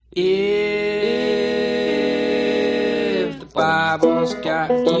If the Bible's got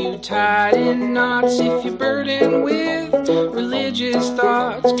you tied in knots, if you're burdened with religious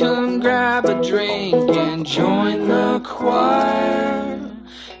thoughts, come grab a drink and join the choir.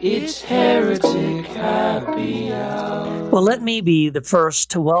 It's Heretic Happy Hour. Well, let me be the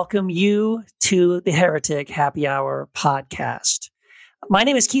first to welcome you to the Heretic Happy Hour podcast. My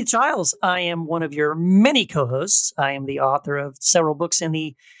name is Keith Giles. I am one of your many co-hosts. I am the author of several books in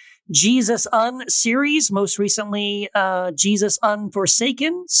the Jesus series, most recently Jesus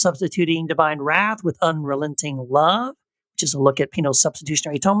Unforsaken, Substituting Divine Wrath with Unrelenting Love, which is a look at penal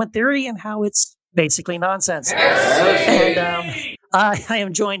substitutionary atonement theory and how it's basically nonsense. And I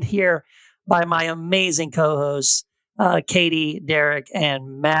am joined here by my amazing co-hosts, Katie, Derek,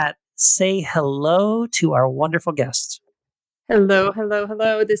 and Matt. Say hello to our wonderful guests. Hello, hello,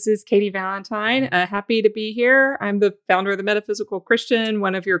 hello. This is Katie Valentine. Happy to be here. I'm the founder of the Metaphysical Christian,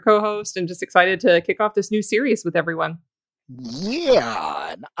 one of your co-hosts, and just excited to kick off this new series with everyone.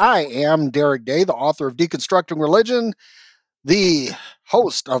 Yeah, and I am Derek Day, the author of Deconstructing Religion, the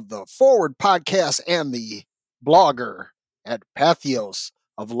host of the Forward podcast, and the blogger at Patheos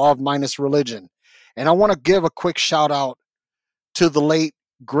of Love Minus Religion. And I want to give a quick shout out to the late,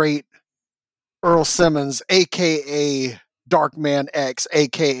 great Earl Simmons, a.k.a. Darkman X,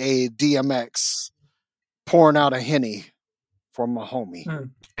 a.k.a. DMX, pouring out a Henny for my homie.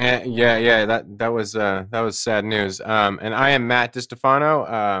 Yeah, that was sad news. And I am Matt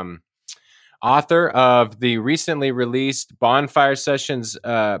DiStefano, author of the recently released Bonfire Sessions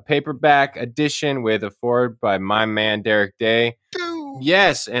paperback edition with a foreword by my man Derek Day.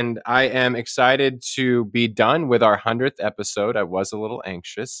 Yes, and I am excited to be done with our 100th episode. I was a little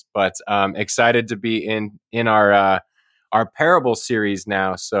anxious, but excited to be in our Parable series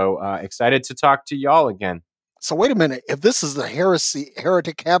now. So excited to talk to y'all again. So wait a minute. If this is the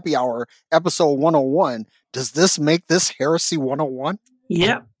Heretic Happy Hour episode 101, does this make this Heresy 101?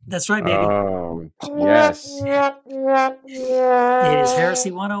 Yep, that's right, baby. Oh, yes. It is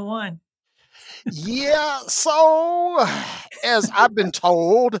Heresy 101. Yeah, so as I've been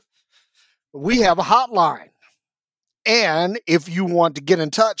told, we have a hotline. And if you want to get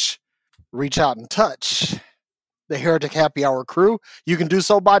in touch, reach out and touch the Heretic Happy Hour crew. You can do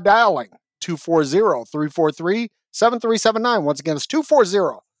so by dialing 240-343-7379. Once again, it's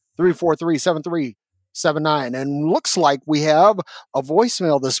 240-343-7379. And looks like we have a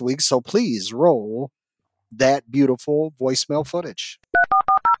voicemail this week, so please roll that beautiful voicemail footage.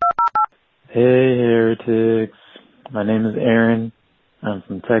 Hey, Heretics. My name is Aaron. I'm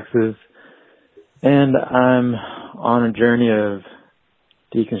from Texas. And I'm on a journey of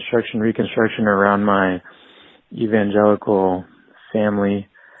reconstruction around my evangelical family.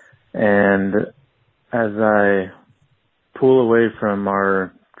 And as I pull away from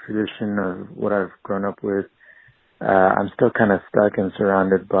our tradition of what I've grown up with, I'm still kind of stuck and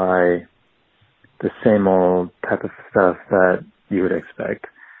surrounded by the same old type of stuff that you would expect.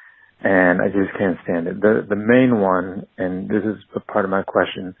 And I just can't stand it. The main one, and this is a part of my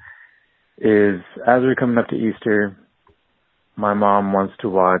question, is as we're coming up to Easter, my mom wants to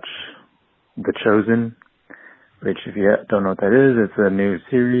watch The Chosen, which if you don't know what that is, it's a new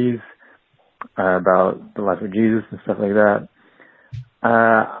series about the life of Jesus and stuff like that.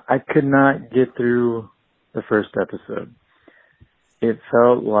 I could not get through the first episode. It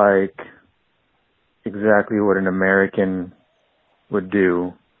felt like exactly what an American would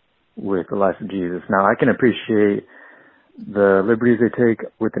do with the life of Jesus. Now, I can appreciate the liberties they take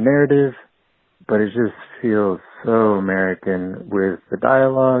with the narrative, but it just feels so American with the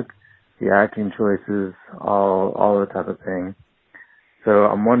dialogue, the acting choices, all the type of thing. So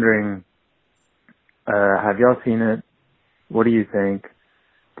I'm wondering, have y'all seen it? What do you think?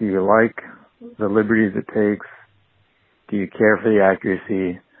 Do you like the liberties it takes? Do you care for the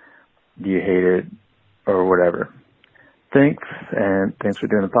accuracy? Do you hate it? Or whatever? Thanks, and thanks for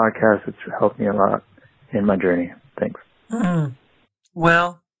doing the podcast. It's helped me a lot in my journey. Thanks.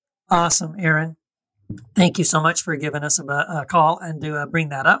 Well, awesome, Aaron. Thank you so much for giving us a call and to bring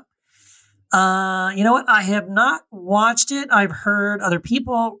that up. You know what? I have not watched it. I've heard other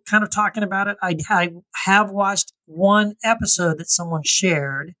people kind of talking about it. I have watched one episode that someone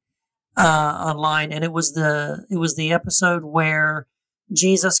shared online, and it was the episode where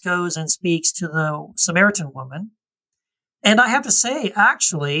Jesus goes and speaks to the Samaritan woman. And I have to say,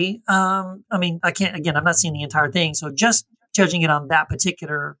 actually, I mean, I'm not seeing the entire thing. So just judging it on that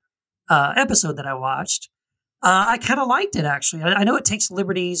particular episode that I watched, I kind of liked it, actually. I know it takes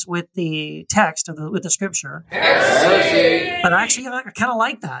liberties with the text with the scripture, but actually, I kind of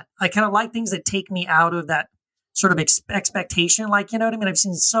like that. I kind of like things that take me out of that sort of expectation. Like, you know what I mean? I've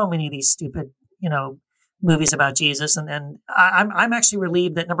seen so many of these stupid, movies about Jesus, and I'm actually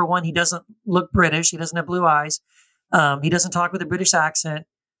relieved that, number one, he doesn't look British. He doesn't have blue eyes. He doesn't talk with a British accent,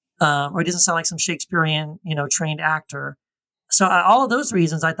 or he doesn't sound like some Shakespearean, trained actor. So all of those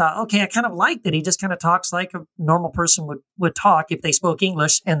reasons, I thought, okay, I kind of like that he just kind of talks like a normal person would talk if they spoke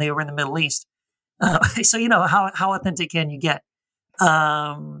English and they were in the Middle East. So how authentic can you get? So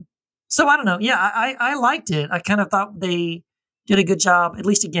I don't know. Yeah, I liked it. I kind of thought they did a good job, at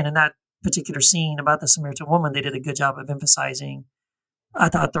least again in that particular scene about the Samaritan woman. They did a good job of emphasizing, I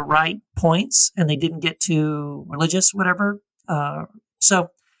thought, the right points, and they didn't get too religious, whatever.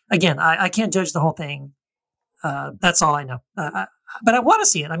 So again, I can't judge the whole thing. That's all I know. But I want to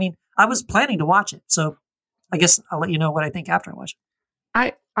see it. I mean, I was planning to watch it, so I guess I'll let you know what I think after I watch it.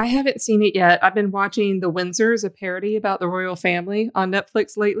 I haven't seen it yet. I've been watching The Windsors, a parody about the royal family on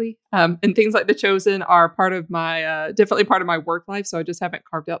Netflix lately. And things like The Chosen are part of my, definitely part of my work life. So I just haven't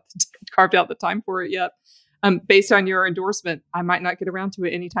carved out the time for it yet. Based on your endorsement, I might not get around to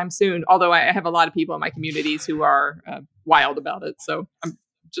it anytime soon. Although I have a lot of people in my communities who are wild about it. So I'm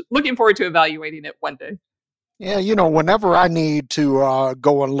just looking forward to evaluating it one day. Yeah, whenever I need to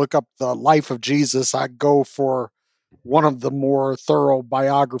go and look up the life of Jesus, I go for one of the more thorough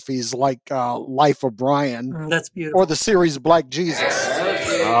biographies like Life of Brian. That's beautiful. Or the series Black Jesus.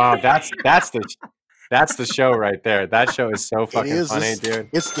 Oh, that's the show right there. That show is so fucking funny, dude.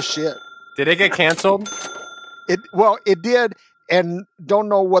 It's the shit. Did it get canceled? It did, and don't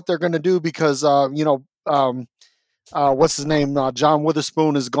know what they're going to do because what's his name? John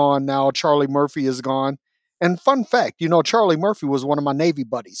Witherspoon is gone now. Charlie Murphy is gone. And fun fact, Charlie Murphy was one of my Navy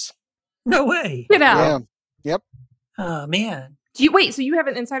buddies. No way. Get out. Yeah. Yep. Oh man. So you have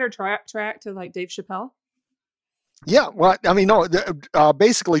an insider track to like Dave Chappelle? Yeah. Well, I mean, no.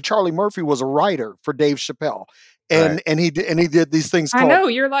 Basically, Charlie Murphy was a writer for Dave Chappelle, and he did these things. I know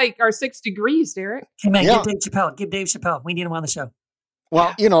you're like our 6 degrees, Derek. Hey man, Give Dave Chappelle. We need him on the show.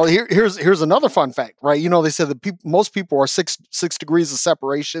 Well, here's another fun fact, right? They said that most people are six degrees of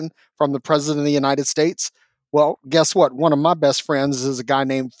separation from the president of the United States. Well, guess what? One of my best friends is a guy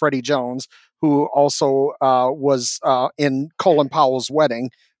named Freddie Jones, who also was in Colin Powell's wedding,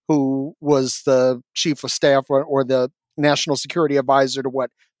 who was the chief of staff or the national security advisor to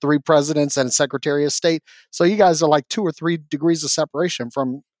 3 presidents and Secretary of State. So you guys are like 2 or 3 degrees of separation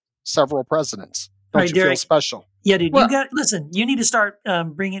from several presidents. Don't you feel special? Yeah, dude. You need to start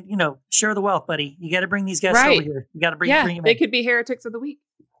bringing, share the wealth, buddy. You got to bring these guys over here. You got to bring them they in. could be heretics of the week.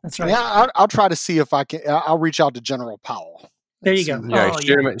 That's right. Yeah, I'll try to see if I can. I'll reach out to General Powell. There you go. Yeah,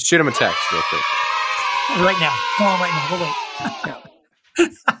 shoot him a text real quick. Right now. Call him right now. We'll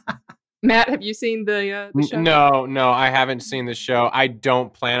wait. Matt, have you seen the show? No, I haven't seen the show. I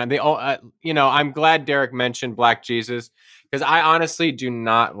don't plan on. I'm glad Derek mentioned Black Jesus because I honestly do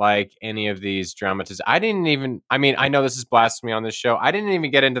not like any of these dramatizations. I I know this is blasphemy on this show. I didn't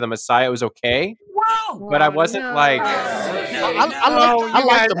even get into the Messiah. It was okay. Wow. But I wasn't like. I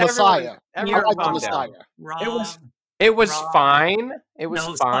like the Messiah. I like the Messiah. It was fine. It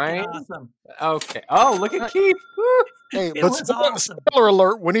was fine. Awesome. Okay. Oh, look at Keith. Woo. Hey, but spoiler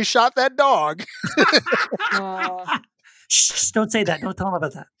alert, when he shot that dog. Shh, don't say that. Don't tell him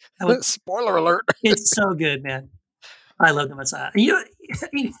about that. Spoiler alert. It's so good, man. I love the Messiah.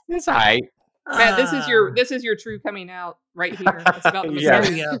 It's all right. Matt, this is your true coming out right here. It's about the Messiah.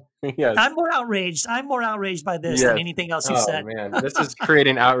 There we go. Yes. I'm more outraged by this than anything else you said. Man, this is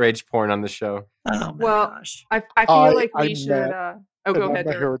creating outrage porn on the show. Oh my gosh. I feel like we should. Go ahead,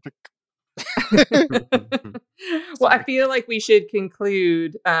 Derek. Well, I feel like we should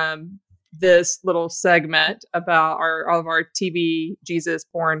conclude this little segment about all of our TV Jesus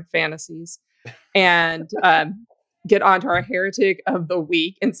porn fantasies and get on to our heretic of the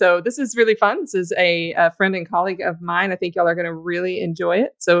week. And so this is really fun. This is a friend and colleague of mine. I think y'all are going to really enjoy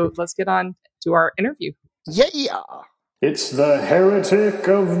it. So let's get on to our interview. Yeah. It's the heretic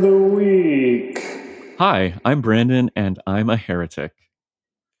of the week. Hi, I'm Brandon, and I'm a heretic.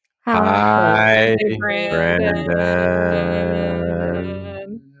 Hi, Hey, Brandon.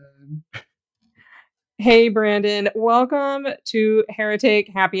 Hey, Brandon. Welcome to Heretic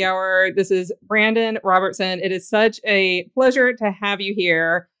Happy Hour. This is Brandon Robertson. It is such a pleasure to have you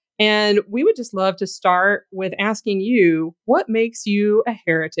here. And we would just love to start with asking you, what makes you a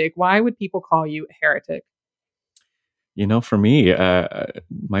heretic? Why would people call you a heretic? For me,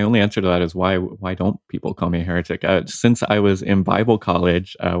 my only answer to that is why don't people call me a heretic? Since I was in Bible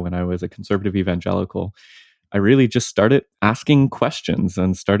college, when I was a conservative evangelical, I really just started asking questions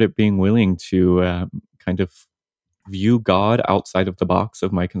and started being willing to kind of view God outside of the box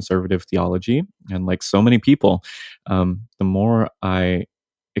of my conservative theology. And like so many people, the more I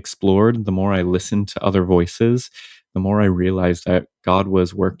explored, the more I listened to other voices, the more I realized that God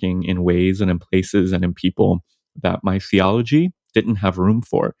was working in ways and in places and in people that my theology didn't have room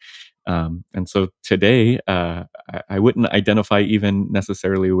for. And so today, I wouldn't identify even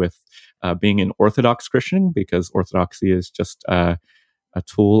necessarily with being an Orthodox Christian, because Orthodoxy is just a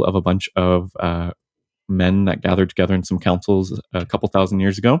tool of a bunch of men that gathered together in some councils a couple thousand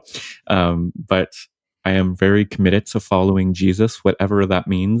years ago. But I am very committed to following Jesus, whatever that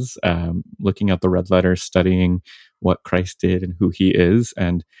means, looking at the red letter, studying what Christ did and who he is.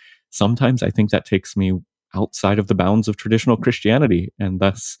 And sometimes I think that takes me outside of the bounds of traditional Christianity, and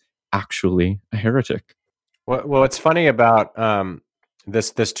thus actually a heretic. Well, what's funny about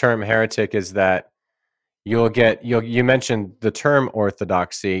this term heretic is that you mentioned the term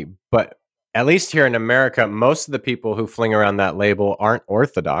orthodoxy, but at least here in America, most of the people who fling around that label aren't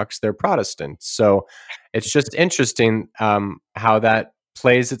Orthodox, they're Protestants. So it's just interesting how that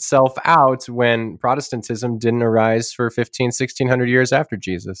plays itself out when Protestantism didn't arise for 1600 years after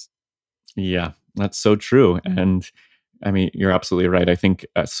Jesus. Yeah, that's so true. And I mean, you're absolutely right. I think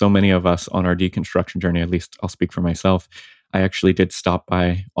so many of us on our deconstruction journey, at least I'll speak for myself, I actually did stop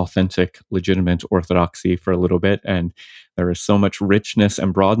by authentic, legitimate Orthodoxy for a little bit. And there is so much richness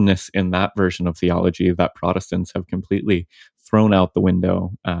and broadness in that version of theology that Protestants have completely thrown out the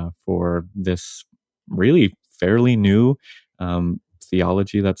window for this really fairly new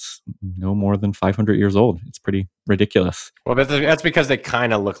theology that's no more than 500 years old. It's pretty ridiculous. Well, but that's because they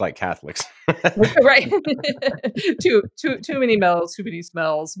kind of look like Catholics. Right. too many mells, too many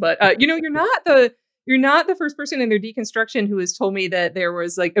smells. But you're not the first person in their deconstruction who has told me that there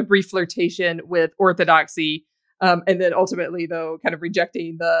was like a brief flirtation with orthodoxy, and then ultimately, though, kind of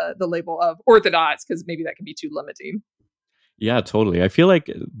rejecting the label of orthodox because maybe that can be too limiting. Yeah, totally. I feel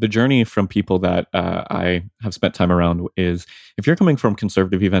like the journey from people that I have spent time around is, if you're coming from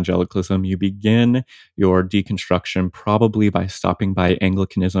conservative evangelicalism, you begin your deconstruction probably by stopping by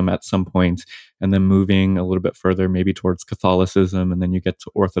Anglicanism at some point and then moving a little bit further, maybe towards Catholicism, and then you get to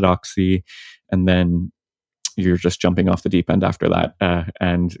Orthodoxy, and then you're just jumping off the deep end after that.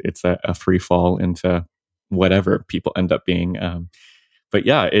 And it's a free fall into whatever people end up being. But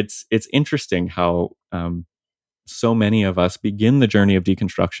yeah, it's interesting how so many of us begin the journey of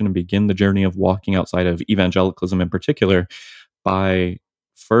deconstruction and begin the journey of walking outside of evangelicalism in particular by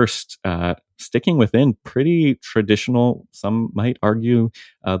first sticking within pretty traditional, some might argue,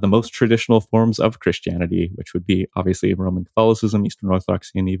 the most traditional forms of Christianity, which would be obviously Roman Catholicism, Eastern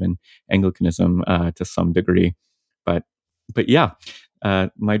Orthodoxy, and even Anglicanism to some degree. But yeah,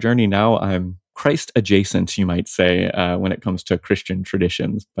 my journey now, I'm Christ adjacent, you might say, when it comes to Christian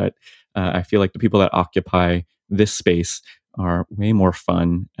traditions. But I feel like the people that occupy this space are way more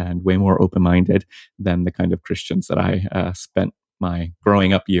fun and way more open-minded than the kind of Christians that I spent my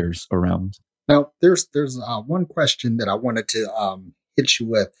growing up years around. Now, there's one question that I wanted to hit you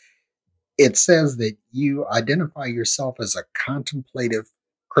with. It says that you identify yourself as a contemplative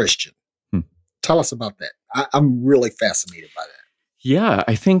Christian. Tell us about that. I'm really fascinated by that. Yeah,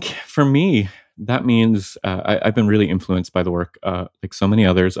 I think for me, that means I've been really influenced by the work, like so many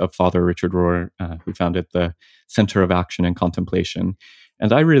others, of Father Richard Rohr, who founded the Center of Action and Contemplation.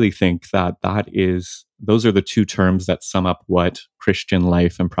 And I really think that those are the two terms that sum up what Christian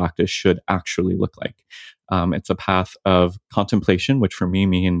life and practice should actually look like. It's a path of contemplation, which for me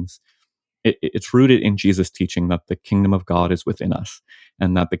means it's rooted in Jesus' teaching that the kingdom of God is within us,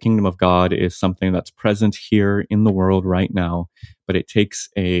 and that the kingdom of God is something that's present here in the world right now, but it takes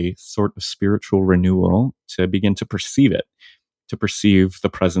a sort of spiritual renewal to begin to perceive it, to perceive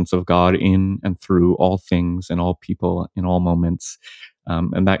the presence of God in and through all things and all people in all moments.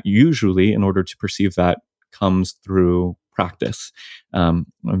 And that usually, in order to perceive that, comes through practice,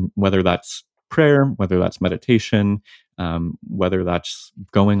 whether that's prayer, whether that's meditation, whether that's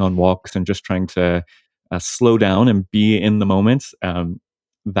going on walks and just trying to slow down and be in the moment.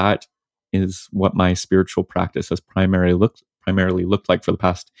 That is what my spiritual practice has primarily looked like for the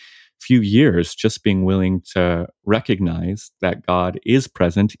past few years, just being willing to recognize that God is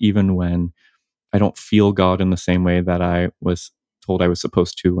present even when I don't feel God in the same way that I was told I was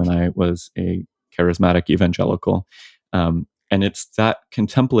supposed to when I was a charismatic evangelical. And it's that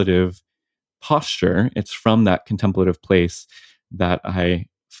contemplative posture, it's from that contemplative place that I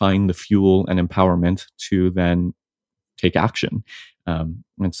find the fuel and empowerment to then take action.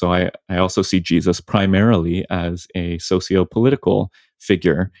 And so I also see Jesus primarily as a socio-political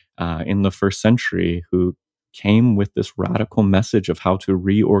figure in the first century who came with this radical message of how to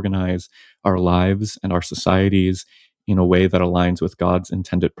reorganize our lives and our societies in a way that aligns with God's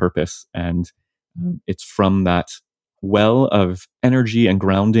intended purpose. And it's from that well of energy and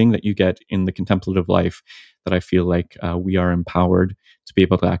grounding that you get in the contemplative life that I feel like we are empowered to be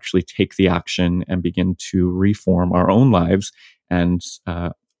able to actually take the action and begin to reform our own lives, and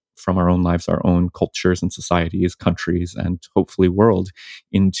from our own lives, our own cultures and societies, countries, and hopefully world,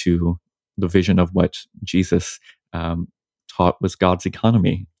 into the vision of what Jesus taught was God's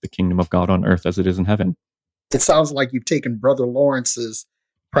economy, the kingdom of God on earth as it is in heaven. It sounds like you've taken Brother Lawrence's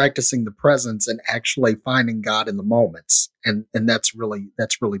practicing the presence and actually finding God in the moments. And that's really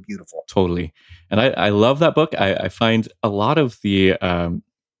beautiful. Totally. And I love that book. I find a lot of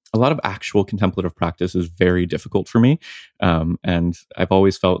actual contemplative practice is very difficult for me. And I've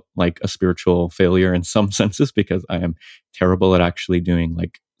always felt like a spiritual failure in some senses because I am terrible at actually doing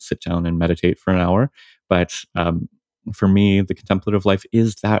like sit down and meditate for an hour. But for me, the contemplative life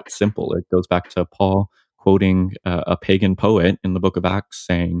is that simple. It goes back to Paul quoting a pagan poet in the book of Acts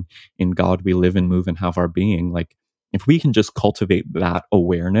saying, "In God we live and move and have our being." Like, if we can just cultivate that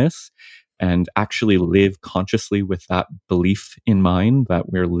awareness and actually live consciously with that belief in mind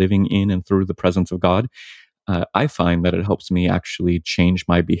that we're living in and through the presence of God, I find that it helps me actually change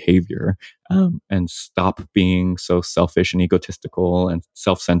my behavior and stop being so selfish and egotistical and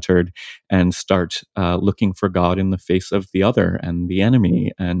self-centered, and start looking for God in the face of the other and the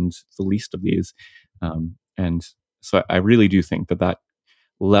enemy and the least of these. And so I really do think that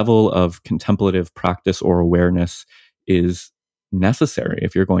level of contemplative practice or awareness is necessary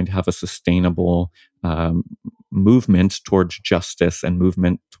if you're going to have a sustainable movement towards justice and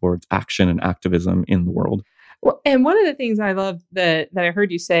movement towards action and activism in the world. Well, and one of the things I love that I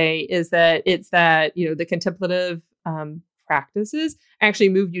heard you say is that it's that, the contemplative practices actually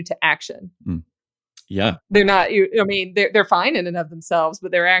move you to action. Yeah. They're not, they're fine in and of themselves,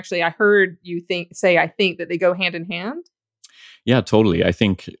 but they're actually, I heard you say that they go hand in hand. Yeah, totally. I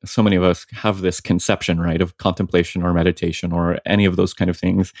think so many of us have this conception, right, of contemplation or meditation or any of those kind of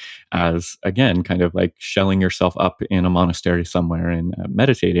things as, again, kind of like shelling yourself up in a monastery somewhere and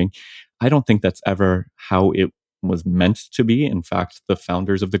meditating. I don't think that's ever how it was meant to be. In fact, the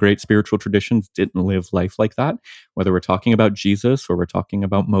founders of the great spiritual traditions didn't live life like that. Whether we're talking about Jesus or we're talking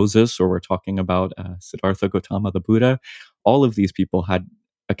about Moses or we're talking about Siddhartha Gautama, the Buddha, all of these people had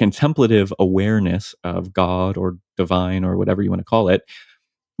a contemplative awareness of God or divine or whatever you want to call it,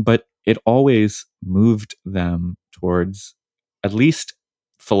 but it always moved them towards at least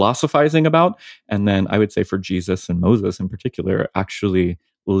philosophizing about, and then I would say for Jesus and Moses in particular, actually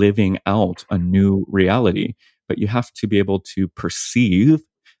living out a new reality. But you have to be able to perceive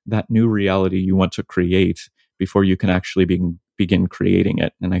that new reality you want to create before you can actually begin creating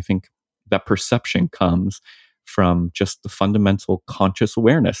it. And I think that perception comes from just the fundamental conscious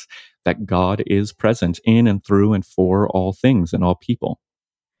awareness that God is present in and through and for all things and all people.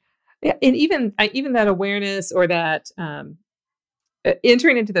 Yeah, and even that awareness or that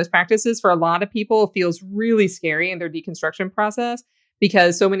entering into those practices for a lot of people feels really scary in their deconstruction process,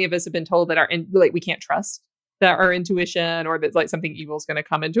 because so many of us have been told that we can't trust that our intuition, or that like something evil is going to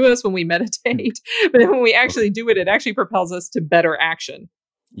come into us when we meditate. But then when we actually do it, it actually propels us to better action.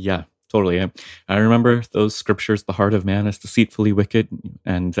 Yeah. Totally. I remember those scriptures, the heart of man is deceitfully wicked.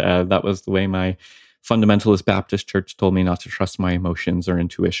 And that was the way my fundamentalist Baptist church told me not to trust my emotions or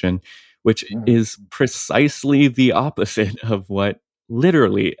intuition, which is precisely the opposite of what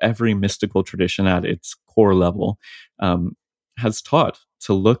literally every mystical tradition at its core level has taught,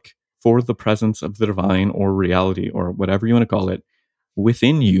 to look for the presence of the divine or reality or whatever you want to call it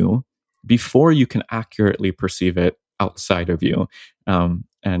within you before you can accurately perceive it outside of you.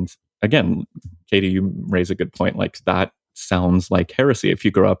 And again, Katie, you raise a good point. Like, that sounds like heresy if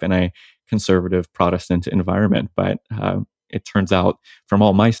you grow up in a conservative Protestant environment. But it turns out from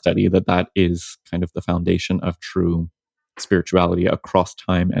all my study that is kind of the foundation of true spirituality across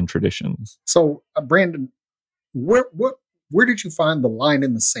time and traditions. So, Brandon, where did you find the line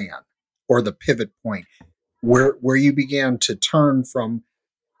in the sand or the pivot point where you began to turn from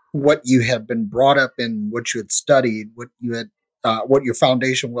what you had been brought up in, what you had studied, what you had what your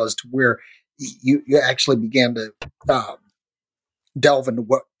foundation was, to where you actually began to delve into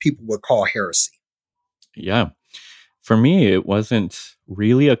what people would call heresy? Yeah. For me, it wasn't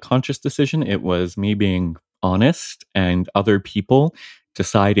really a conscious decision. It was me being honest and other people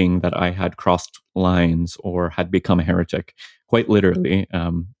deciding that I had crossed lines or had become a heretic. Quite literally.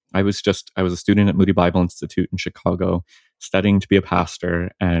 I was a student at Moody Bible Institute in Chicago, studying to be a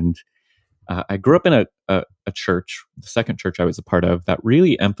pastor, and I grew up in a church, the second church I was a part of, that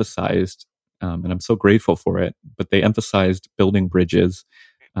really emphasized and I'm so grateful for it. But they emphasized building bridges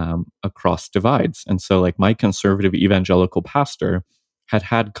across divides. And so, like, my conservative evangelical pastor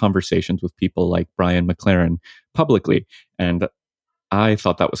had conversations with people like Brian McLaren publicly, and I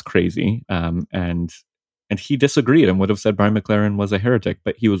thought that was crazy. And he disagreed and would have said Brian McLaren was a heretic,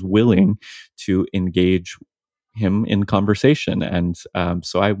 but he was willing to engage him in conversation. And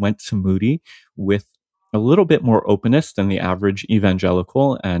so I went to Moody with a little bit more openness than the average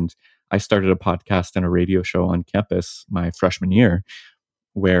evangelical. And I started a podcast and a radio show on campus my freshman year,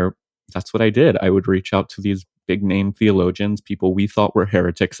 where that's what I did. I would reach out to these big name theologians, people we thought were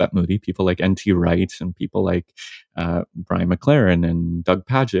heretics at Moody, people like N.T. Wright and people like Brian McLaren and Doug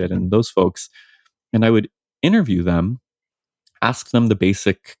Pagitt and those folks. And I would interview them, ask them the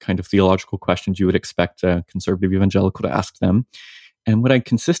basic kind of theological questions you would expect a conservative evangelical to ask them. And what I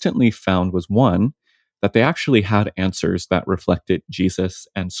consistently found was, one, that they actually had answers that reflected Jesus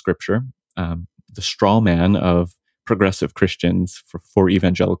and Scripture. The straw man of progressive Christians for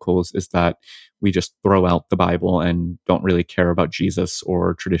evangelicals is that we just throw out the Bible and don't really care about Jesus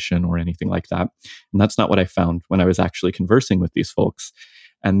or tradition or anything like that. And that's not what I found when I was actually conversing with these folks.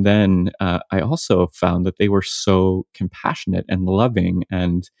 And then I also found that they were so compassionate and loving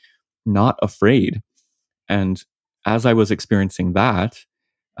and not afraid. And as I was experiencing that,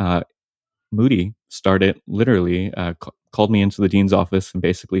 Moody started literally called me into the dean's office and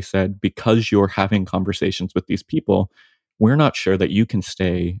basically said, because you're having conversations with these people, we're not sure that you can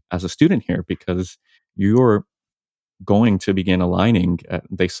stay as a student here because you're going to begin aligning.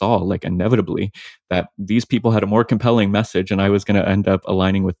 They saw, like, inevitably that these people had a more compelling message, and I was going to end up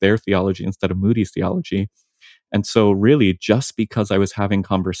aligning with their theology instead of Moody's theology. And so really, just because I was having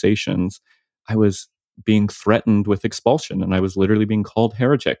conversations, I was being threatened with expulsion, and I was literally being called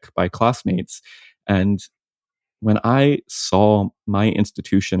heretic by classmates. And when I saw my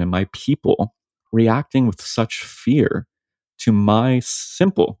institution and my people reacting with such fear to my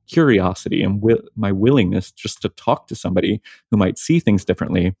simple curiosity and my willingness just to talk to somebody who might see things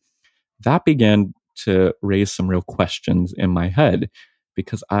differently, that began to raise some real questions in my head.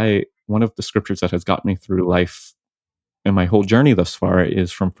 Because one of the scriptures that has gotten me through life in my whole journey thus far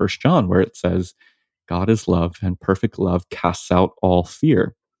is from 1 John, where it says, God is love, and perfect love casts out all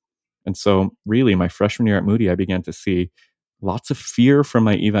fear. And so really, my freshman year at Moody, I began to see lots of fear from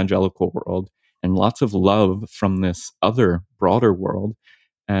my evangelical world and lots of love from this other broader world.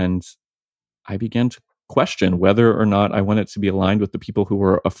 And I began to question whether or not I wanted to be aligned with the people who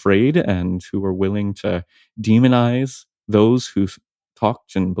were afraid and who were willing to demonize those who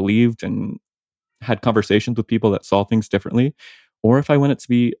talked and believed and had conversations with people that saw things differently, or if I wanted to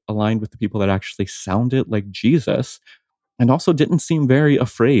be aligned with the people that actually sounded like Jesus and also didn't seem very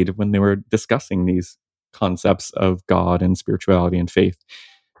afraid when they were discussing these concepts of God and spirituality and faith.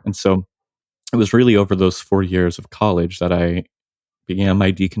 And so it was really over those 4 years of college that I began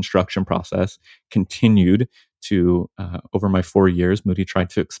my deconstruction process, continued to, over my 4 years, Moody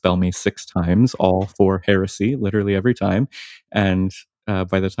tried to expel me 6 times, all for heresy, literally every time. And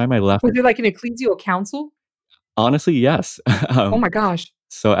by the time I left... Was it like an ecclesial council? Honestly, yes. Oh my gosh.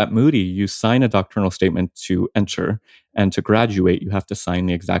 So at Moody, you sign a doctrinal statement to enter, and to graduate, you have to sign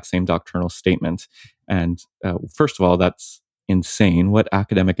the exact same doctrinal statement. And first of all, that's insane. What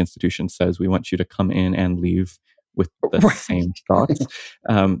academic institution says we want you to come in and leave with the same thoughts?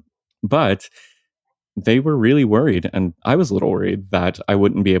 But they were really worried, and I was a little worried that I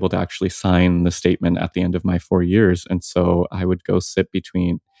wouldn't be able to actually sign the statement at the end of my 4 years. And so I would go sit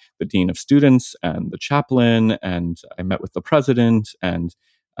between the dean of students and the chaplain, and I met with the president. And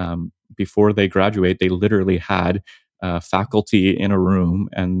before they graduate, they literally had faculty in a room,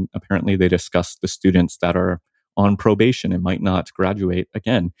 and apparently they discussed the students that are on probation and might not graduate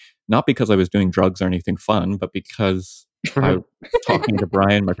again. Not because I was doing drugs or anything fun, but because I was talking to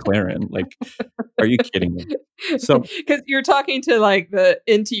Brian McLaren. Like, are you kidding me? So, because you're talking to like the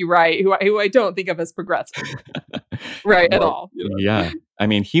N.T. Wright, who I don't think of as progressive, right, at all. Yeah, I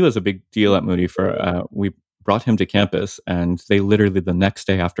mean, he was a big deal at Moody. We brought him to campus, and they literally the next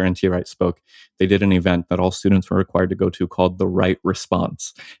day after N.T. Wright spoke, they did an event that all students were required to go to called the Right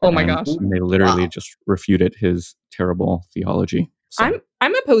Response. Oh my gosh! And they literally just refuted his terrible theology. So,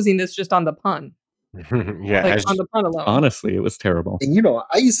 I'm opposing this just on the pun. Yeah, like on the pun alone. Honestly, it was terrible. And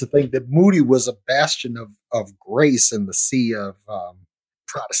I used to think that Moody was a bastion of grace in the sea of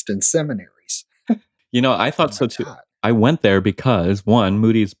Protestant seminaries. I thought so too. I went there because, one,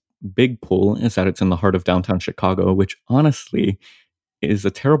 Moody's big pull is that it's in the heart of downtown Chicago, which honestly is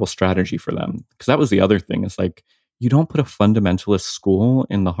a terrible strategy for them. Because that was the other thing. It's like, you don't put a fundamentalist school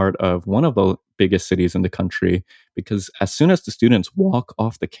in the heart of one of the biggest cities in the country, because as soon as the students walk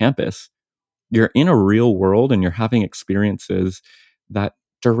off the campus, you're in a real world and you're having experiences that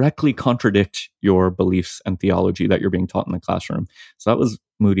directly contradict your beliefs and theology that you're being taught in the classroom. So that was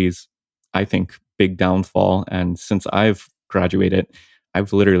Moody's, I think, big downfall. And since I've graduated,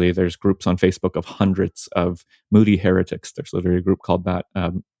 there's groups on Facebook of hundreds of Moody heretics. There's literally a group called that,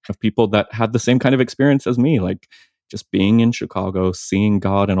 of people that had the same kind of experience as me, like just being in Chicago, seeing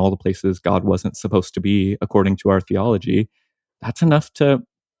God in all the places God wasn't supposed to be according to our theology. That's enough to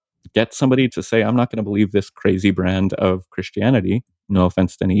get somebody to say, I'm not going to believe this crazy brand of Christianity. No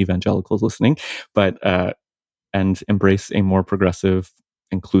offense to any evangelicals listening, but and embrace a more progressive,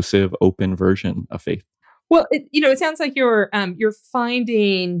 inclusive, open version of faith. Well, it sounds like you're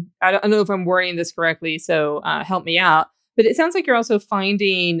finding. I don't know if I'm wording this correctly, so help me out. But it sounds like you're also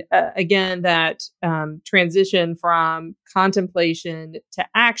finding again that transition from contemplation to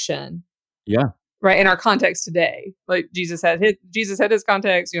action. Yeah. Right, in our context today, like Jesus had his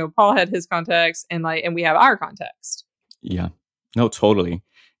context, Paul had his context, and we have our context. Yeah, no, totally.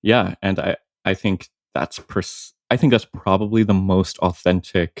 Yeah, and I think that's probably the most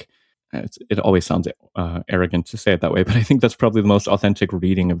authentic. It always sounds arrogant to say it that way, but I think that's probably the most authentic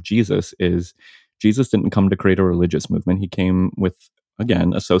reading of Jesus. Is Jesus didn't come to create a religious movement; he came with,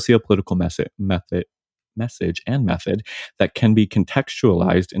 again, a socio-political message and method that can be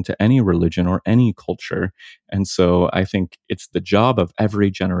contextualized into any religion or any culture. And so I think it's the job of every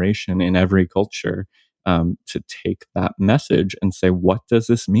generation in every culture to take that message and say, what does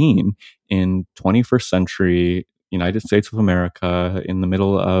this mean in 21st century United States of America, in the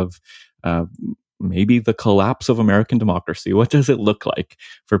middle of maybe the collapse of American democracy? What does it look like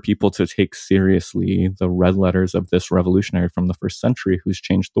for people to take seriously the red letters of this revolutionary from the first century who's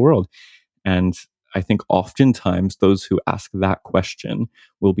changed the world? And I think oftentimes those who ask that question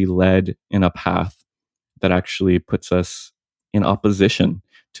will be led in a path that actually puts us in opposition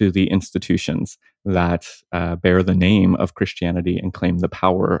to the institutions that bear the name of Christianity and claim the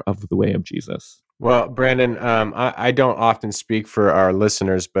power of the way of Jesus. Well, Brandon, I don't often speak for our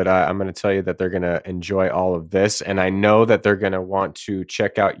listeners, but I'm going to tell you that they're going to enjoy all of this. And I know that they're going to want to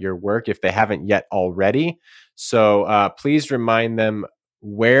check out your work if they haven't yet already. So please remind them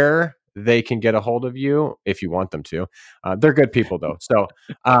where they can get a hold of you if you want them to. They're good people though. So,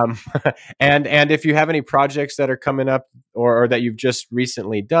 and if you have any projects that are coming up or that you've just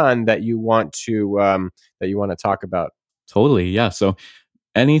recently done that you want to talk about. Totally. Yeah. So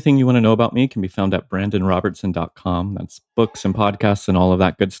anything you want to know about me can be found at brandonrobertson.com. That's books and podcasts and all of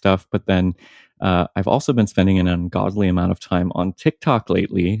that good stuff. But then I've also been spending an ungodly amount of time on TikTok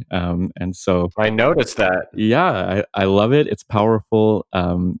lately. And so I noticed that. Yeah, I love it. It's powerful.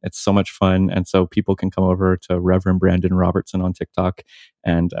 It's so much fun. And so people can come over to Reverend Brandon Robertson on TikTok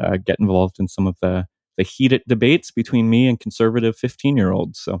and get involved in some of the heated debates between me and conservative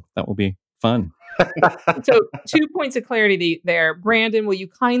 15-year-olds. So that will be fun. So 2 points of clarity there. Brandon, will you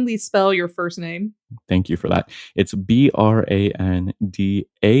kindly spell your first name? Thank you for that. It's BRANDAN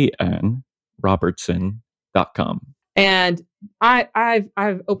Robertson.com. And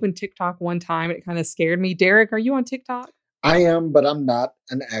I've opened TikTok one time. It kind of scared me. Derek, are you on TikTok? I am, but I'm not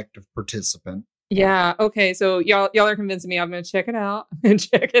an active participant. Yeah. Okay. So y'all are convincing me. I'm going to check it out. And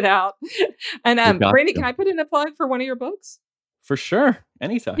Brandon, can I put in a plug for one of your books? For sure.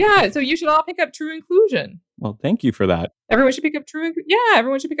 Anytime. Yeah. So you should all pick up True Inclusion. Well, thank you for that. Everyone should pick up True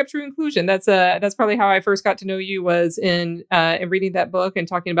Inclusion. That's probably how I first got to know you, was in reading that book and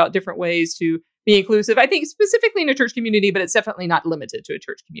talking about different ways to be inclusive. I think specifically in a church community, but it's definitely not limited to a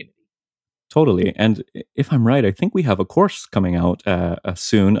church community. Totally. And if I'm right, I think we have a course coming out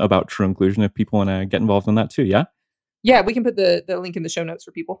soon about True Inclusion if people want to get involved in that too. Yeah? Yeah, we can put the link in the show notes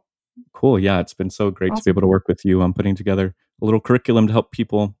for people. Cool. Yeah, it's been so great to be able to work with you on putting together a little curriculum to help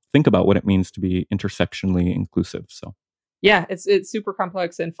people think about what it means to be intersectionally inclusive. So, yeah, it's super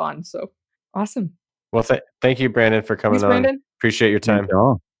complex and fun. So, awesome. Well, thank you, Brandon, for coming on. Brandon. Appreciate your time.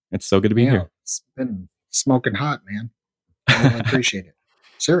 It's so good to be here. It's been smoking hot, man. I really appreciate it.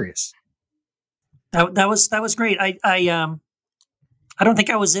 Serious. That was great. I don't think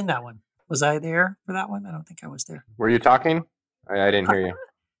I was in that one. Was I there for that one? I don't think I was there. Were you talking? I didn't hear you.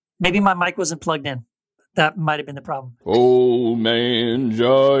 Maybe my mic wasn't plugged in. That might have been the problem. Old man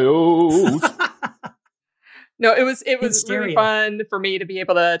Giles. No, it was really fun for me to be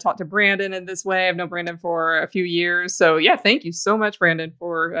able to talk to Brandon in this way. I've known Brandon for a few years. So yeah, thank you so much, Brandon,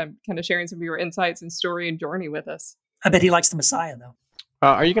 for kind of sharing some of your insights and story and journey with us. I bet he likes the Messiah, though.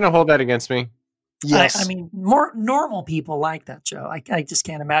 Are you going to hold that against me? Yes. I mean, more normal people like that show. I just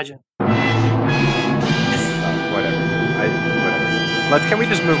can't imagine. Whatever. Can we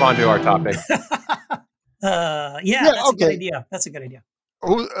just move on to our topic? That's a good idea. That's a good idea.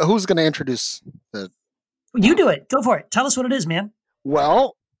 Who's going to introduce the? You do it. Go for it. Tell us what it is, man.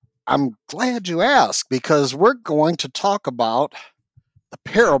 Well, I'm glad you asked because we're going to talk about the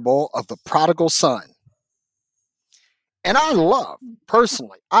parable of the prodigal son. And I love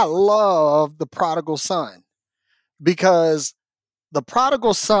the prodigal son because the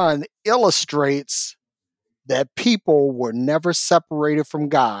prodigal son illustrates that people were never separated from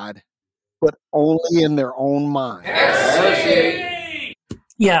God, but only in their own mind.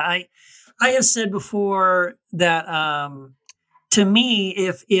 Yeah, I have said before that to me,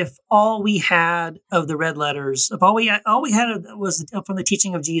 if all we had of the red letters, if all we had was from the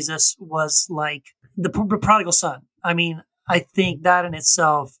teaching of Jesus was like the prodigal son. I mean, I think that in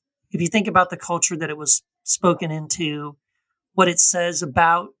itself, if you think about the culture that it was spoken into, what it says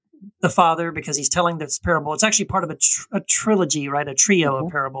about the father, because he's telling this parable, it's actually part of a trilogy, right? A trio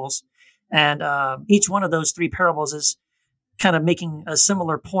of parables, and each one of those three parables is kind of making a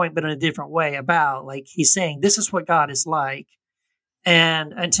similar point, but in a different way about, like, he's saying, this is what God is like.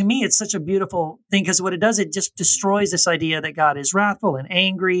 And to me, it's such a beautiful thing because what it does, it just destroys this idea that God is wrathful and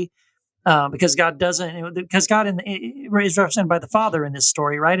angry because God doesn't, because God is represented by the Father in this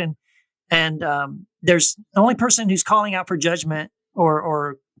story, right? And there's the only person who's calling out for judgment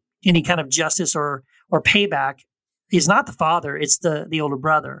or any kind of justice or payback is not the Father, it's the older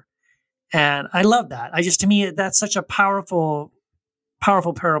brother. And I love that. To me, that's such a powerful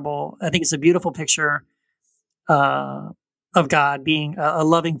parable. I think it's a beautiful picture of God being a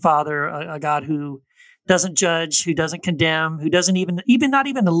loving father, a God who doesn't judge, who doesn't condemn, who doesn't even not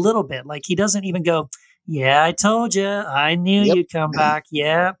even a little bit. Like, he doesn't even go, yeah, I told you, I knew you'd come back.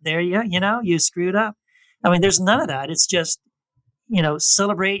 Yeah, there you screwed up. I mean, there's none of that. It's just,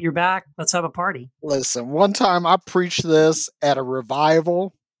 celebrate, you're back. Let's have a party. Listen, one time I preached this at a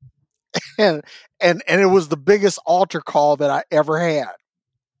revival and it was the biggest altar call that I ever had,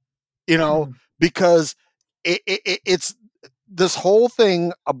 because it's this whole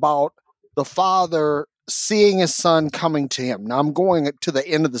thing about the father seeing his son coming to him. Now I'm going to the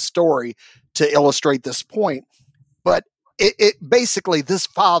end of the story to illustrate this point, but it basically, this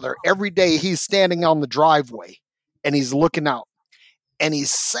father, every day he's standing on the driveway and he's looking out and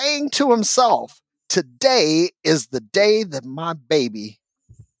he's saying to himself, today is the day that my baby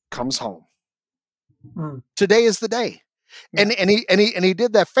comes home. Today is the day. And he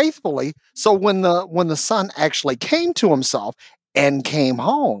did that faithfully. So when the son actually came to himself and came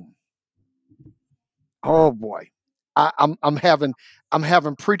home, oh boy, I'm having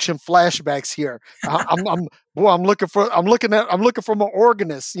preaching flashbacks here. I'm looking for my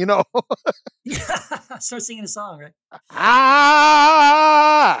organist, Start singing a song, right?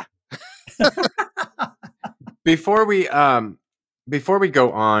 Ah. Before we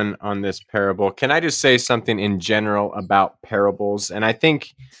go on this parable, can I just say something in general about parables? And I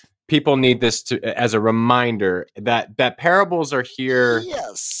think people need this as a reminder that parables are here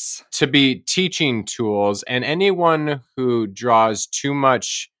to be teaching tools, and anyone who draws too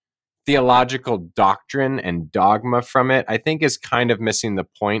much theological doctrine and dogma from it, I think, is kind of missing the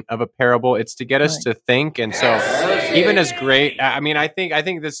point of a parable. It's to get us to think. And so even as great, I mean, I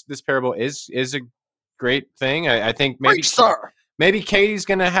think this parable is a great thing. I think maybe Katie's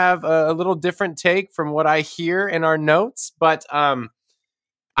going to have a little different take from what I hear in our notes, but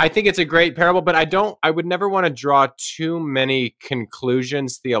I think it's a great parable, but I would never want to draw too many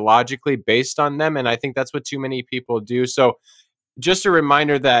conclusions theologically based on them. And I think that's what too many people do. So just a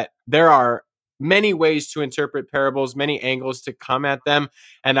reminder that there are many ways to interpret parables, many angles to come at them.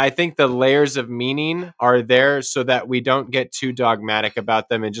 And I think the layers of meaning are there so that we don't get too dogmatic about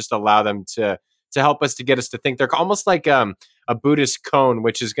them and just allow them to help us, to get us to think. They're almost like a Buddhist koan,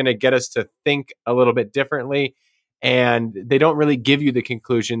 which is going to get us to think a little bit differently. And they don't really give you the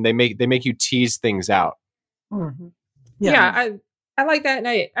conclusion. They make you tease things out. Mm-hmm. Yeah, I like that. And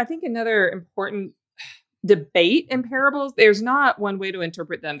I think another important debate in parables, there's not one way to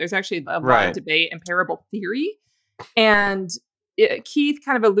interpret them. There's actually a lot of debate in parable theory. And Keith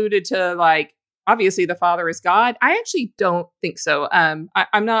kind of alluded to, like, obviously the Father is God. I actually don't think so. I'm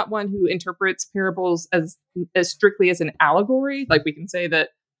not one who interprets parables as strictly as an allegory. Like, we can say that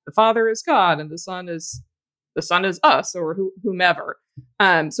the Father is God and the Son is us, or whomever.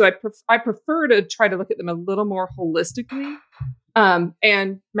 So I prefer to try to look at them a little more holistically.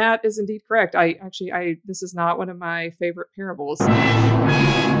 And Matt is indeed correct. This is not one of my favorite parables. Yeah,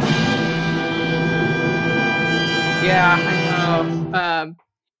 I know.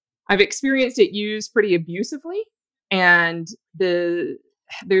 I've experienced it used pretty abusively, and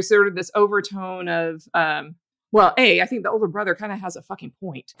there's sort of this overtone of, I think the older brother kind of has a fucking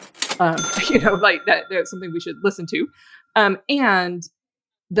point. Like that's something we should listen to. And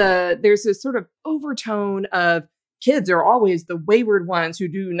there's this sort of overtone of kids are always the wayward ones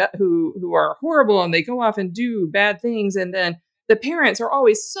who are horrible and they go off and do bad things, and then the parents are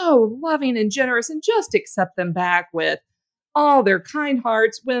always so loving and generous and just accept them back with all their kind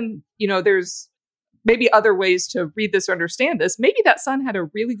hearts. When there's maybe other ways to read this or understand this. Maybe that son had a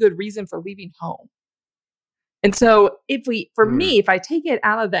really good reason for leaving home. And so if I take it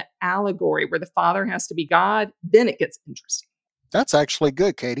out of the allegory where the father has to be God, then it gets interesting. That's actually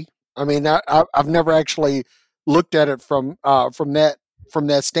good, Katie. I mean, I've never actually looked at it from that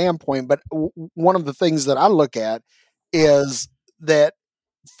standpoint, but one of the things that I look at is that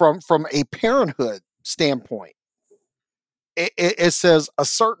from a parenthood standpoint, it says a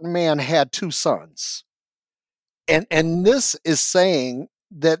certain man had two sons, and this is saying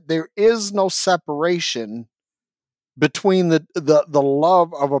that there is no separation between the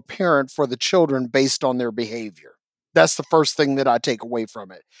love of a parent for the children based on their behavior. That's the first thing that I take away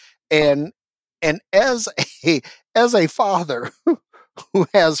from it. And as a father who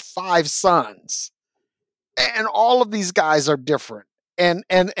has 5 sons, and all of these guys are different, and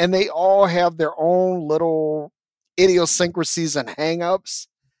they all have their own little idiosyncrasies and hangups.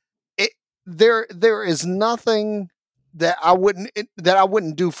 There is nothing that I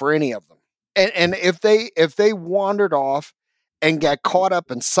wouldn't do for any of them. And if they wandered off and got caught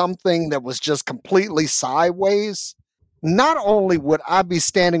up in something that was just completely sideways, not only would I be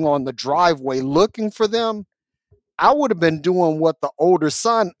standing on the driveway looking for them, I would have been doing what the older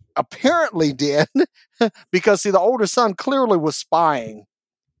son apparently did, because see, the older son clearly was spying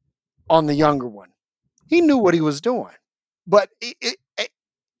on the younger one. He knew what he was doing. But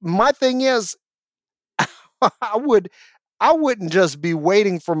my thing is, I wouldn't just be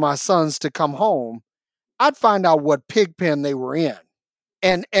waiting for my sons to come home. I'd find out what pig pen they were in.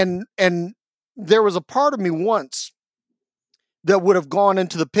 And there was a part of me once that would have gone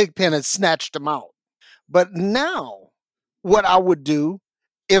into the pig pen and snatched them out. But now what I would do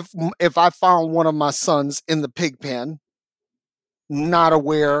if I found one of my sons in the pig pen, not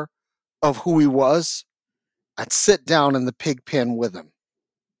aware of who he was, I'd sit down in the pig pen with him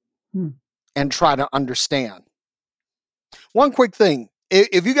and try to understand. One quick thing.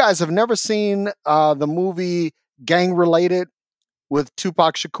 If you guys have never seen the movie Gang Related with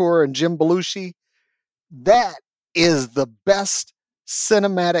Tupac Shakur and Jim Belushi, that is the best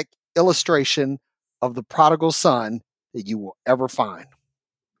cinematic illustration of the prodigal son that you will ever find.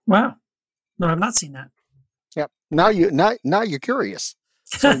 Wow. No, I've not seen that. Yep. Now you're curious.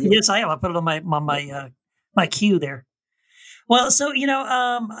 So Yes, I am. I put it on my queue there. Well, so,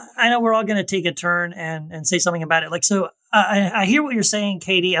 I know we're all going to take a turn and say something about it. Like, so I hear what you're saying,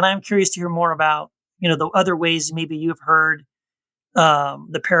 Katie, and I'm curious to hear more about, the other ways maybe you've heard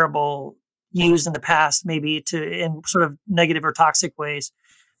the parable used in the past, maybe in sort of negative or toxic ways.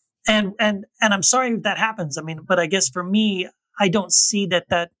 And I'm sorry if that happens. I mean, but I guess for me, I don't see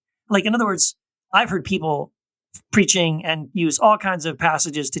that, like, in other words, I've heard people preaching and use all kinds of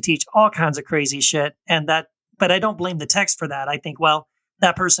passages to teach all kinds of crazy shit. But I don't blame the text for that. I think, well,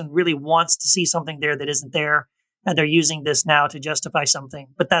 that person really wants to see something there that isn't there, and they're using this now to justify something.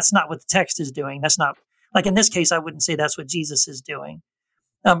 But that's not what the text is doing. That's not, like in this case, I wouldn't say that's what Jesus is doing.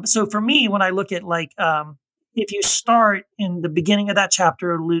 So for me, when I look at if you start in the beginning of that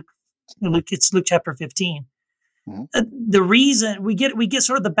chapter, it's Luke chapter 15. Mm-hmm. The reason we get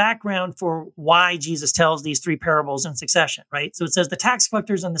sort of the background for why Jesus tells these 3 parables in succession, right? So it says the tax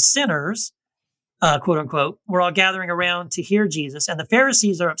collectors and the sinners, quote unquote, were all gathering around to hear Jesus, and the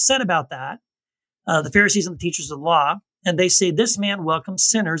Pharisees are upset about that. The Pharisees and the teachers of the law, and they say, this man welcomes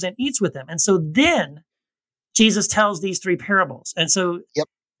sinners and eats with them. And so then Jesus tells these 3 parables. And so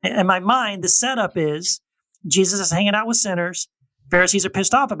in my mind, the setup is Jesus is hanging out with sinners. Pharisees are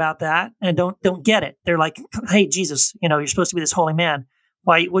pissed off about that and don't get it. They're like, hey, Jesus, you're supposed to be this holy man.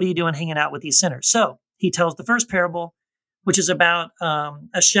 What are you doing hanging out with these sinners? So he tells the first parable, which is about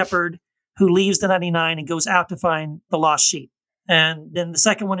a shepherd who leaves the 99 and goes out to find the lost sheep. And then the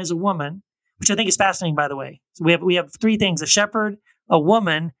second one is a woman, which I think is fascinating, by the way. So we have 3 things: a shepherd, a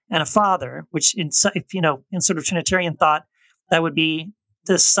woman, and a father, which in sort of Trinitarian thought, that would be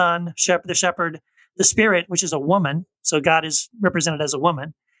the son, the shepherd, the spirit, which is a woman. So God is represented as a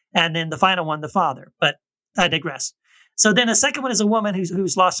woman. And then the final one, the father. But I digress. So then the second one is a woman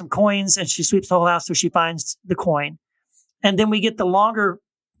who's lost some coins, and she sweeps the whole house till she finds the coin. And then we get the longer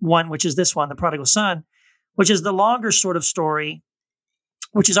one, which is this one, the prodigal son, which is the longer sort of story,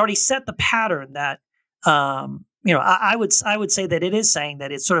 which has already set the pattern that, I would say that it is saying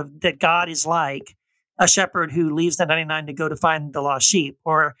that it's sort of that God is like a shepherd who leaves the 99 to go to find the lost sheep,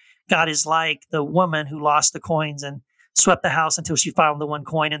 or God is like the woman who lost the coins and swept the house until she found the one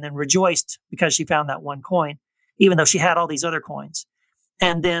coin and then rejoiced because she found that one coin, even though she had all these other coins.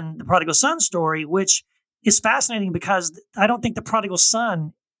 And then the prodigal son story, which is fascinating because I don't think the prodigal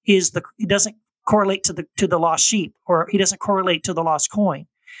son he doesn't correlate to the lost sheep, or he doesn't correlate to the lost coin,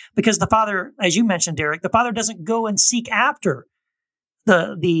 because the father, as you mentioned, Derek, the father doesn't go and seek after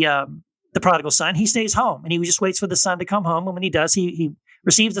the prodigal son. He stays home and he just waits for the son to come home. And when he does, he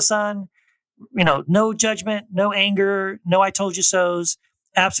receives the son, no judgment, no anger, no I told you so's,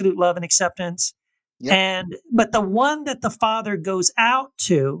 absolute love and acceptance. Yep. But the one that the father goes out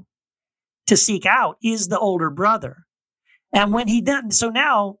to seek out is the older brother. And when he done, so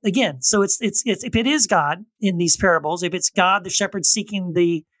now again, so it's if it is God in these parables, if it's God, the shepherd seeking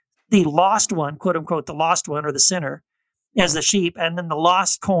the lost one, quote unquote, the lost one or the sinner as the sheep, and then the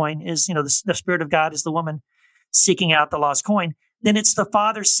lost coin is, the Spirit of God is the woman seeking out the lost coin, then it's the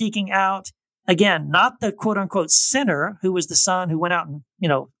father seeking out, again, not the quote unquote sinner who was the son who went out and,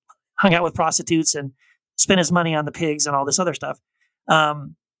 hung out with prostitutes and spent his money on the pigs and all this other stuff.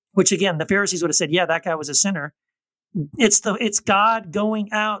 Which again, the Pharisees would have said, yeah, that guy was a sinner. It's God going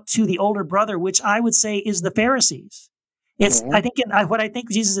out to the older brother, which I would say is the Pharisees. What I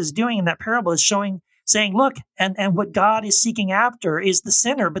think Jesus is doing in that parable is saying, look, and what God is seeking after is the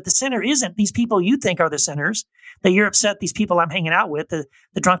sinner, but the sinner isn't these people you think are the sinners, that you're upset these people I'm hanging out with, the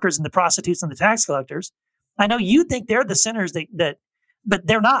drunkards and the prostitutes and the tax collectors. I know you think they're the sinners but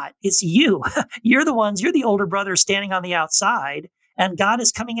they're not. It's you. You're the older brother standing on the outside, and God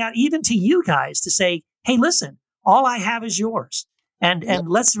is coming out even to you guys to say, hey, listen, all I have is yours. And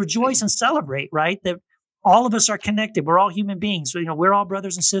let's rejoice and celebrate, right? That all of us are connected. We're all human beings. We're all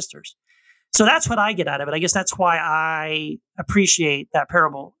brothers and sisters. So that's what I get out of it. I guess that's why I appreciate that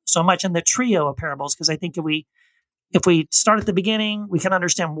parable so much, and the trio of parables, because I think if we start at the beginning, we can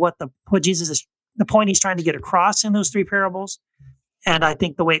understand what Jesus is, the point he's trying to get across in those three parables. And I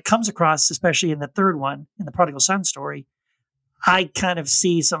think the way it comes across, especially in the third one, in the prodigal son story, I kind of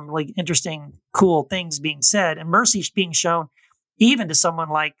see some interesting, cool things being said, and mercy being shown even to someone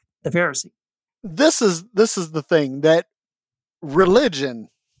like the Pharisee. This is the thing, that religion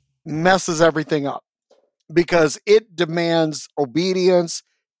messes everything up because it demands obedience,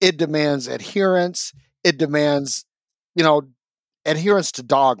 it demands adherence, it demands, adherence to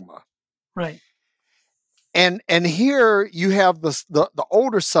dogma. Right. And here you have the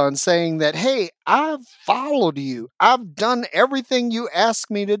older son saying that, hey, I've followed you. I've done everything you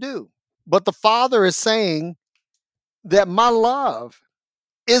asked me to do. But the father is saying that my love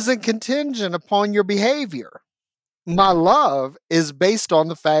isn't contingent upon your behavior. My love is based on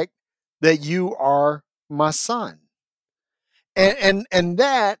the fact that you are my son. And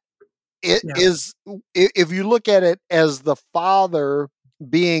that is, if you look at it as the father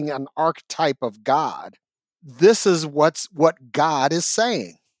being an archetype of God, this is what God is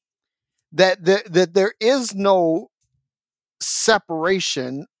saying, that there is no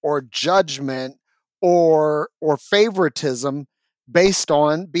separation or judgment or favoritism based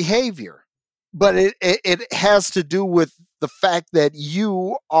on behavior, but it has to do with the fact that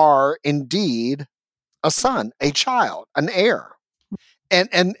you are indeed a son, a child, an heir.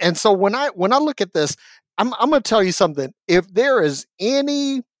 And so when I look at this, I'm going to tell you something. If there is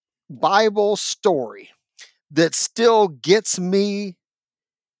any Bible story that still gets me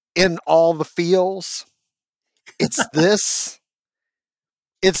in all the feels, it's this.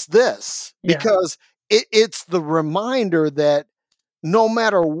 It's this, because it's the reminder that no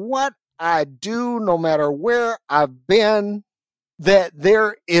matter what I do, no matter where I've been, that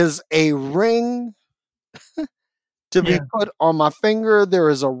there is a ring to be put on my finger. There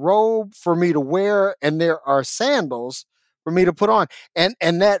is a robe for me to wear, and there are sandals for me to put on. And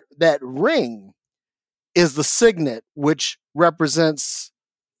that ring is the signet, which represents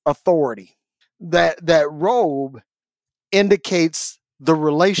authority. That robe indicates the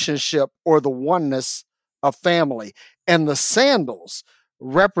relationship or the oneness of family. And the sandals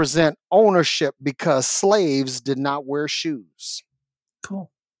represent ownership, because slaves did not wear shoes.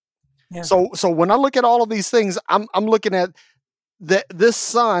 Cool. Yeah. So when I look at all of these things, I'm looking at that this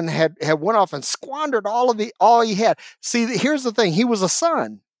son had went off and squandered all he had. See, here's the thing. He was a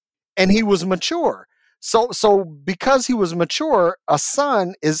son and he was mature. So because he was mature, a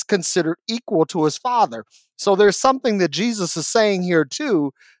son is considered equal to his father. So there's something that Jesus is saying here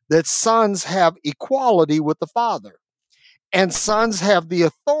too, that sons have equality with the father, and sons have the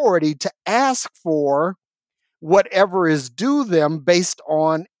authority to ask for whatever is due them based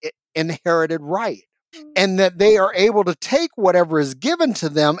on inherited right, and that they are able to take whatever is given to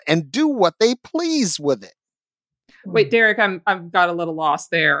them and do what they please with it. Wait, Derek, I've got a little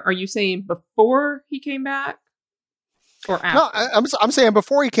lost there. Are you saying before he came back? Or No, after? I'm saying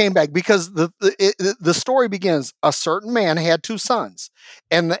before he came back, because the story begins. A certain man had two sons,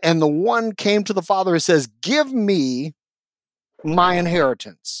 and the one came to the father and says, "Give me my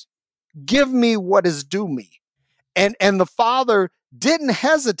inheritance. Give me what is due me." And the father didn't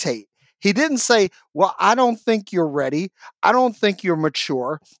hesitate. He didn't say, "Well, I don't think you're ready. I don't think you're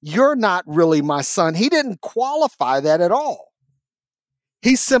mature. You're not really my son." He didn't qualify that at all.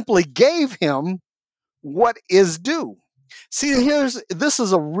 He simply gave him what is due. See, this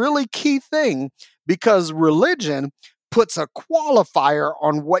is a really key thing, because religion puts a qualifier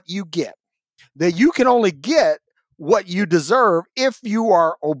on what you get. That you can only get what you deserve if you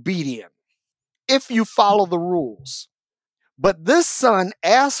are obedient, if you follow the rules. But this son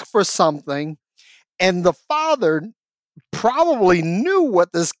asked for something, and the father probably knew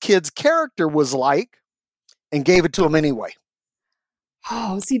what this kid's character was like and gave it to him anyway.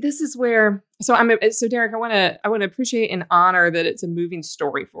 Oh, see, this is where. So Derek, I want to appreciate and honor that it's a moving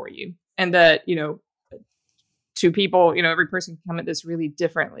story for you, and that two people, every person can come at this really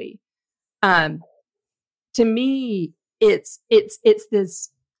differently. To me, it's this.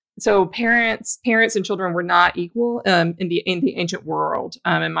 So parents and children were not equal in the ancient world,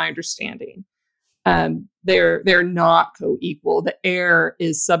 in my understanding. They're not co-equal. The heir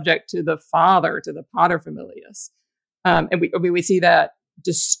is subject to the father, to the paterfamilias. And we see that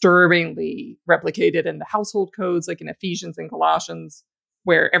disturbingly replicated in the household codes, like in Ephesians and Colossians,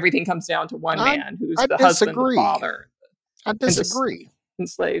 where everything comes down to one man who's the husband, the father. I disagree. And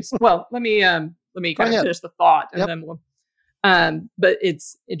slaves. Well, let me kind of finish the thought, and then we'll. But it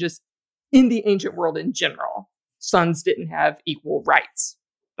just, in the ancient world in general, sons didn't have equal rights.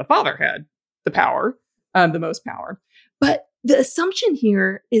 The father had the power, the most power. But the assumption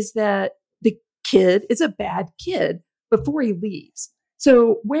here is that the kid is a bad kid before he leaves.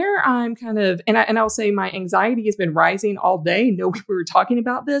 So where I'm kind of, and I'll say my anxiety has been rising all day. No, we were talking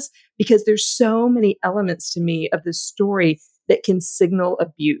about this because there's so many elements to me of this story that can signal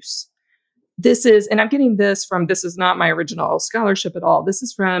abuse. This is, and I'm getting this from, this is not my original scholarship at all. This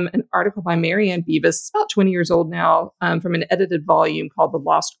is from an article by Marianne Beavis. It's about 20 years old now, from an edited volume called The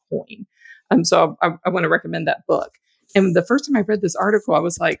Lost Coin. So I want to recommend that book. And the first time I read this article, I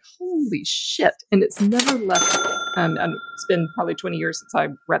was like, holy shit. And it's never left me. And it's been probably 20 years since I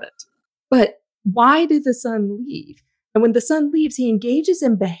read it. But why did the son leave? And when the son leaves, he engages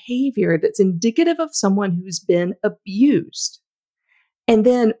in behavior that's indicative of someone who's been abused. And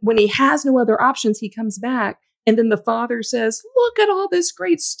then when he has no other options, he comes back. And then the father says, look at all this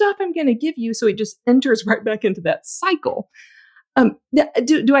great stuff I'm going to give you. So he just enters right back into that cycle.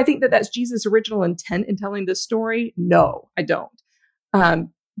 Do I think that that's Jesus' original intent in telling this story? No, I don't.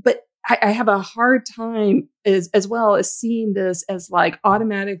 But I have a hard time as well as seeing this as like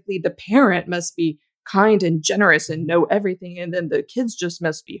automatically the parent must be kind and generous and know everything, and then the kids just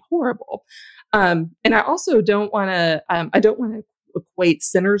must be horrible. And I also don't want to equate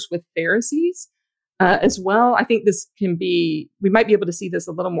sinners with Pharisees as well. I think this we might be able to see this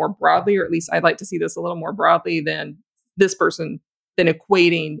a little more broadly, or at least I'd like to see this a little more broadly than this person, than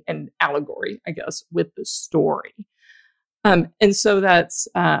equating an allegory, I guess, with the story. And so that's,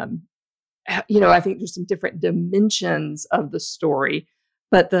 I think there's some different dimensions of the story.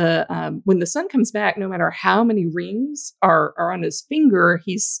 But when the son comes back, no matter how many rings are on his finger,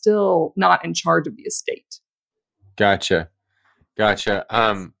 he's still not in charge of the estate. Gotcha.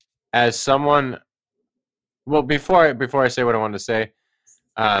 As someone, well, before I say what I wanted to say,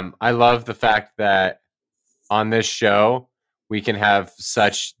 I love the fact that on this show we can have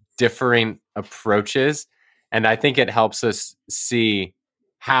such differing approaches, and I think it helps us see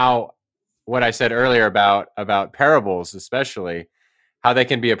how what I said earlier about parables, especially how they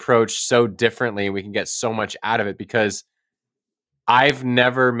can be approached so differently. We can get so much out of it, because I've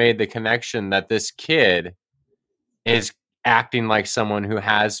never made the connection that this kid is acting like someone who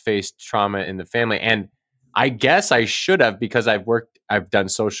has faced trauma in the family. And I guess I should have, because I've done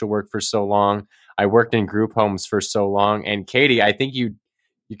social work for so long. I worked in group homes for so long. And Katie, I think you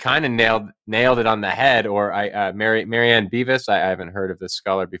kind of nailed it on the head. Or Marianne Beavis, I haven't heard of this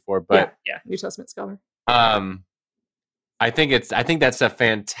scholar before, but yeah, New Testament scholar. I think that's a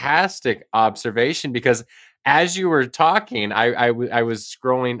fantastic observation, because as you were talking, I was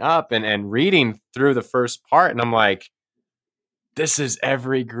scrolling up and reading through the first part, and I'm like, this is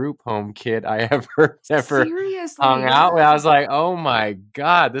every group home kid I ever Seriously? hung out with. I was like, oh my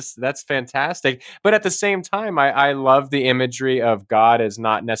God, that's fantastic. But at the same time, I love the imagery of God as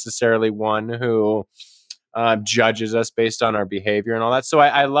not necessarily one who judges us based on our behavior and all that. So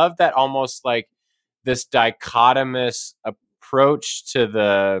I love that, almost like this dichotomous approach to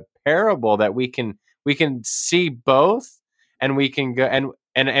the parable, that we can we can see both, and we can go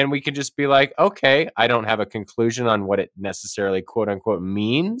and we can just be like, okay, I don't have a conclusion on what it necessarily quote unquote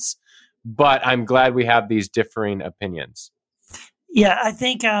means, but I'm glad we have these differing opinions. Yeah, I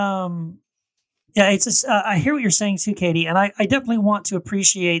think, it's just, I hear what you're saying too, Katie, and I definitely want to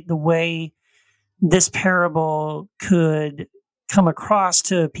appreciate the way this parable could come across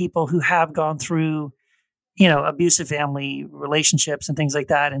to people who have gone through, abusive family relationships and things like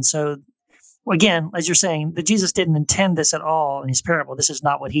that. And so, again, as you're saying, that Jesus didn't intend this at all in his parable. This is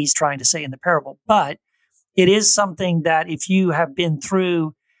not what he's trying to say in the parable, but it is something that if you have been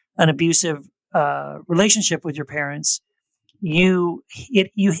through an abusive relationship with your parents,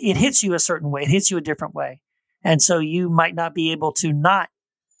 it hits you a certain way. It hits you a different way. And so you might not be able to not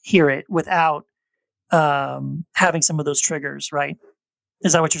hear it without having some of those triggers, right?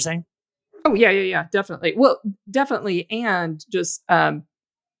 Is that what you're saying? Oh, yeah, definitely. Well, definitely. And just,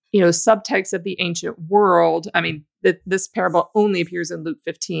 subtext of the ancient world. I mean, this parable only appears in Luke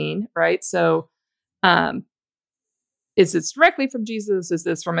 15, right? So, is this directly from Jesus? Is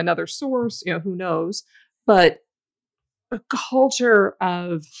this from another source? Who knows? But a culture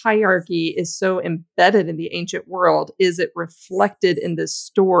of hierarchy is so embedded in the ancient world. Is it reflected in this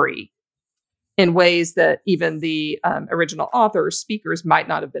story in ways that even the original authors, speakers might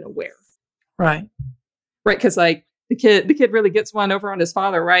not have been aware? Right. Because like the kid really gets one over on his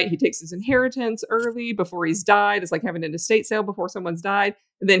father, right? He takes his inheritance early before he's died. It's like having an estate sale before someone's died.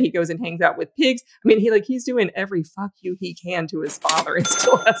 And then he goes and hangs out with pigs. I mean, he's doing every fuck you he can to his father and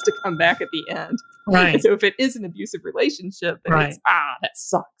still has to come back at the end. Right. And so if it is an abusive relationship, then right. It's, that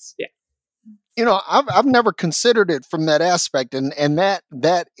sucks. Yeah. I've never considered it from that aspect, and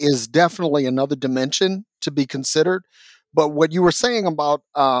that is definitely another dimension to be considered. But what you were saying about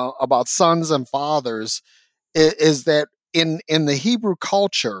sons and fathers is that in the Hebrew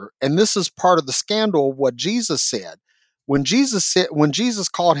culture, and this is part of the scandal of what Jesus said, when Jesus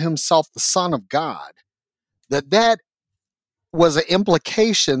called himself the Son of God, that was an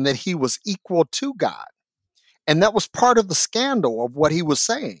implication that he was equal to God, and that was part of the scandal of what he was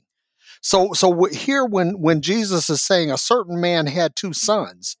saying. So here, when Jesus is saying a certain man had two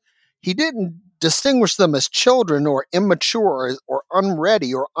sons, he didn't distinguish them as children or immature or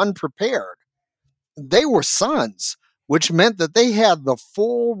unready or unprepared. They were sons, which meant that they had the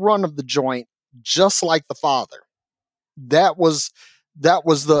full run of the joint, just like the father. That was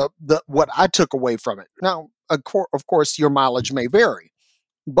the what I took away from it. Now, of course, your mileage may vary,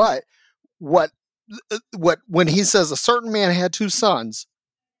 but what when he says a certain man had two sons,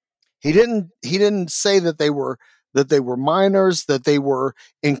 he didn't say that they were minors, that they were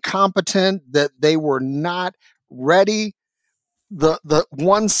incompetent, that they were not ready. The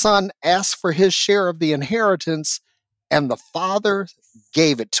one son asked for his share of the inheritance, and the father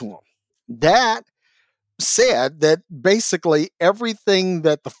gave it to him. That said that basically everything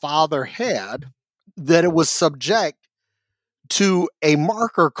that the father had, that it was subject to a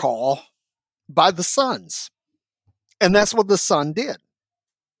marker call by the sons. And that's what the son did.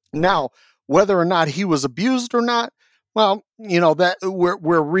 Now, whether or not he was abused or not, well, that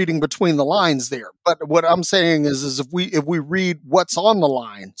we're reading between the lines there. But what I'm saying is if we read what's on the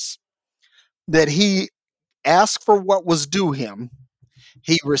lines, that he asked for what was due him,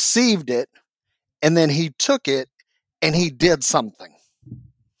 he received it, and then he took it and he did something.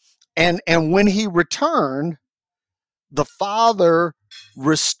 And when he returned, the father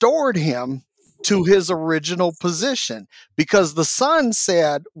restored him to his original position, because the son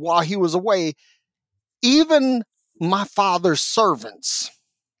said while he was away, even my father's servants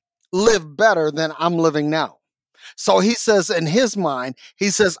live better than I'm living now. So he says, in his mind,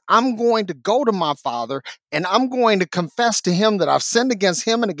 he says, I'm going to go to my father and I'm going to confess to him that I've sinned against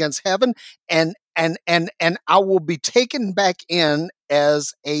him and against heaven, and I will be taken back in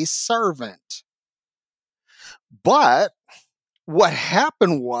as a servant. But what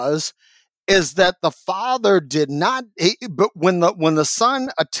happened is that the father did not, but when the son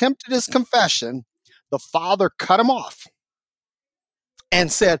attempted his confession, the father cut him off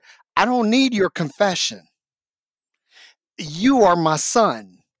and said, I don't need your confession. You are my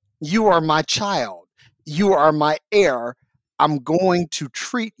son. You are my child. You are my heir. I'm going to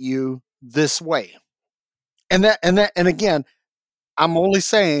treat you this way. And again, I'm only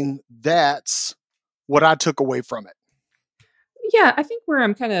saying that's what I took away from it. Yeah, I think where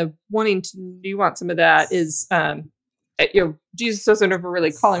I'm kind of wanting to nuance some of that is, Jesus doesn't ever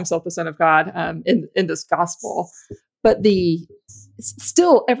really call himself the Son of God in this gospel, but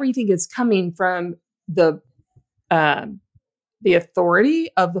still everything is coming from the authority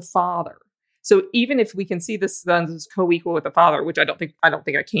of the Father. So even if we can see the son as co-equal with the father, which I don't think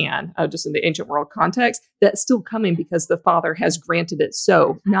I can, just in the ancient world context, that's still coming because the father has granted it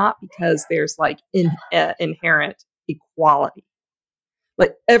so, not because there's like inherent equality.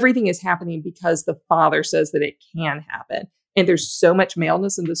 Like everything is happening because the father says that it can happen. And there's so much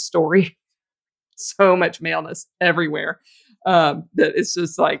maleness in this story, so much maleness everywhere. That it's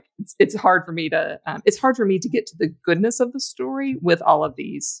just like it's hard for me to get to the goodness of the story with all of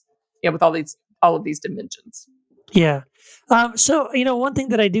these, with all of these dimensions. Yeah. So one thing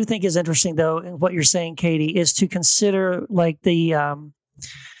that I do think is interesting, though, in what you're saying, Katie, is to consider like the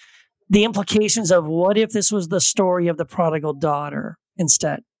implications of what if this was the story of the prodigal daughter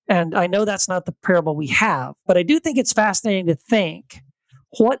instead. And I know that's not the parable we have, but I do think it's fascinating to think,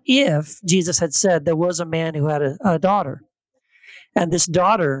 what if Jesus had said there was a man who had a daughter? And this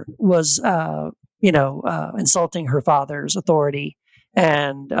daughter was, insulting her father's authority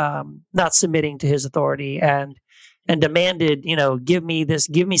and not submitting to his authority, and demanded, give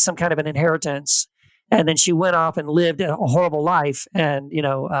me some kind of an inheritance. And then she went off and lived a horrible life, and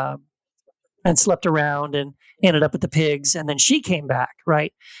and slept around and ended up with the pigs. And then she came back.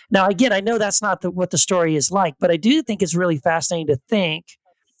 Right now, again, I know that's not what the story is like, but I do think it's really fascinating to think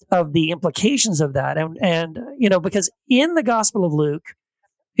of the implications of that. And because in the Gospel of Luke,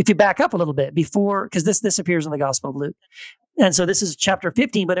 if you back up a little bit before, because this appears in the Gospel of Luke. And so this is chapter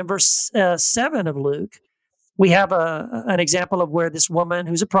 15, but in verse 7 of Luke, we have an example of where this woman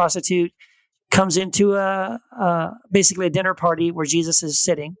who's a prostitute comes into basically a dinner party where Jesus is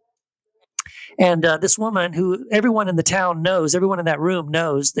sitting. And this woman, who everyone in the town knows, everyone in that room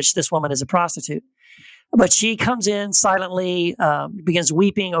knows that this woman is a prostitute. But she comes in silently, begins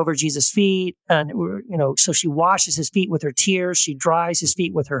weeping over Jesus' feet. And, so she washes his feet with her tears. She dries his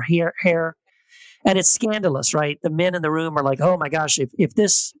feet with her hair. And it's scandalous, right? The men in the room are like, oh my gosh,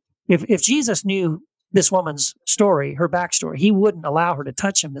 if Jesus knew this woman's story, her backstory, he wouldn't allow her to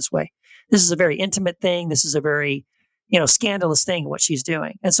touch him this way. This is a very intimate thing. This is a very, scandalous thing, what she's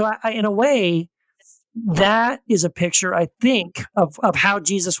doing. And so I in a way, that is a picture, I think, of how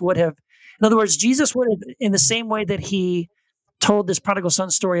Jesus would have. In other words, Jesus would have, in the same way that he told this prodigal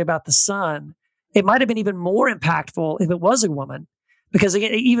son story about the son, it might have been even more impactful if it was a woman, because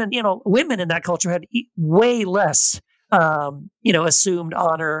again, even women in that culture had way less, assumed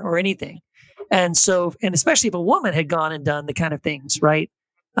honor or anything, and especially if a woman had gone and done the kind of things, right,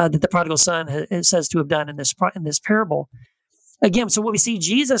 that the prodigal son says to have done in this parable. Again, so what we see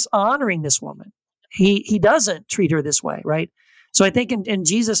Jesus honoring this woman, he doesn't treat her this way, right? So I think in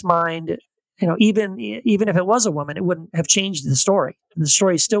Jesus' mind, even if it was a woman, it wouldn't have changed the story. The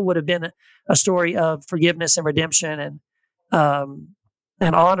story still would have been a story of forgiveness and redemption and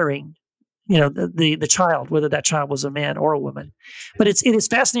honoring, the child, whether that child was a man or a woman. But it is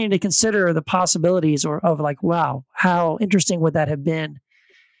fascinating to consider the possibilities of like, wow, how interesting would that have been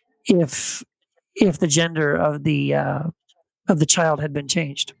if the gender of the child had been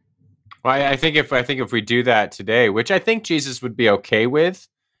changed. Well, I think if we do that today, which I think Jesus would be okay with,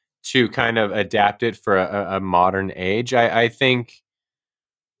 to kind of adapt it for a modern age, I think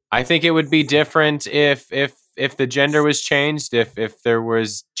it would be different if the gender was changed, if there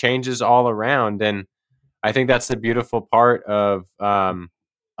was changes all around. And I think that's the beautiful part of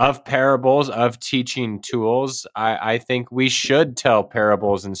parables, of teaching tools. I think we should tell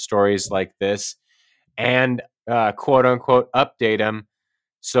parables and stories like this and quote unquote update them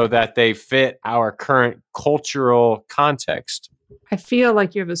so that they fit our current cultural context. I feel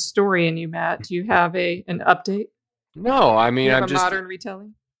like you have a story in you, Matt. Do you have an update? No, I mean, I'm just modern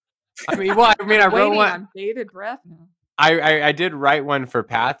retelling. I wrote one. On bated breath now. I did write one for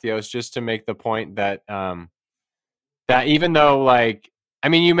Pathos just to make the point that that even though, like, I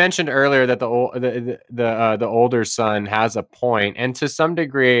mean, you mentioned earlier that the older son has a point, and to some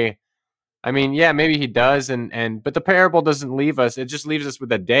degree, I mean, yeah, maybe he does, but the parable doesn't leave us. It just leaves us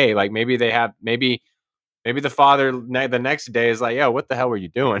with a day. Like maybe the father the next day is like, "Yo, what the hell were you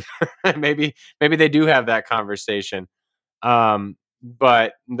doing?" maybe they do have that conversation.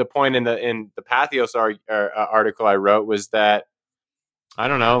 But the point in the Pathos article I wrote was that, I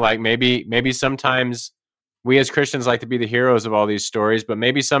don't know, like maybe sometimes we as Christians like to be the heroes of all these stories, but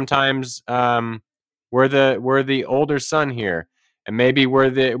maybe sometimes we're the older son here, and maybe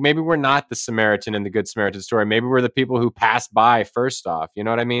we're not the Samaritan in the Good Samaritan story. Maybe we're the people who pass by first off. You know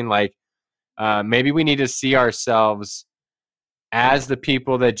what I mean? Like maybe we need to see ourselves as the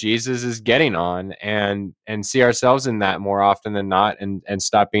people that Jesus is getting on, and see ourselves in that more often than not, and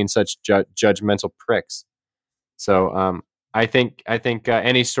stop being such judgmental pricks. So I think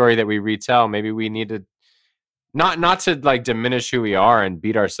any story that we retell, maybe we need to Not to like diminish who we are and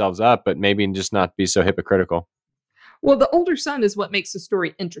beat ourselves up, but maybe just not be so hypocritical. Well, the older son is what makes the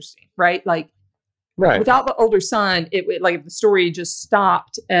story interesting, right? Like, Right. without the older son, like if the story just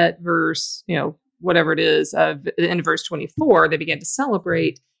stopped at verse, whatever it is, of the end of verse 24, they began to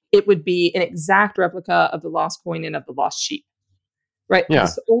celebrate, it would be an exact replica of the lost coin and of the lost sheep. Right. Yeah.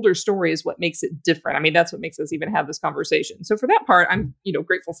 This older story is what makes it different. I mean, that's what makes us even have this conversation. So for that part, I'm,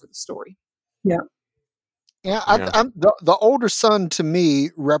 grateful for the story. Yeah. Yeah. The older son to me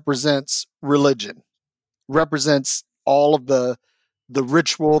represents religion, represents all of the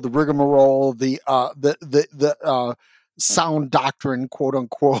ritual, the rigmarole, the sound doctrine, quote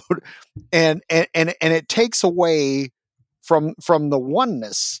unquote, and it takes away from the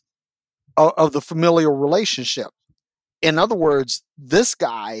oneness of the familial relationship. In other words, this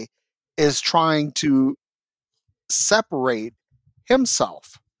guy is trying to separate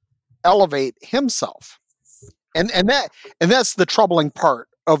himself, elevate himself, and that's the troubling part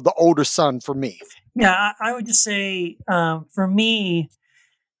of the older son for me. Yeah, I would just say, for me,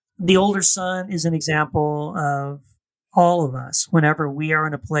 the older son is an example of all of us whenever we are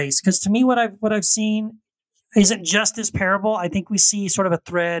in a place. Because to me, what I've seen isn't just this parable. I think we see sort of a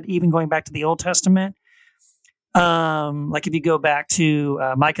thread, even going back to the Old Testament. Like if you go back to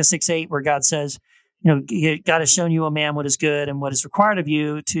Micah 6:8, where God says, God has shown you, a man, what is good and what is required of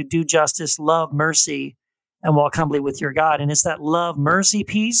you, to do justice, love mercy, and walk humbly with your God. And it's that love mercy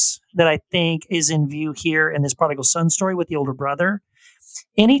piece that I think is in view here in this prodigal son story with the older brother.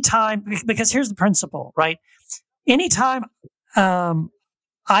 Anytime, because here's the principle, right? Anytime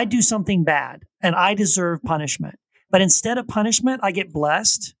I do something bad and I deserve punishment, but instead of punishment, I get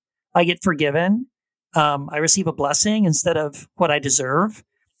blessed, I get forgiven, I receive a blessing instead of what I deserve,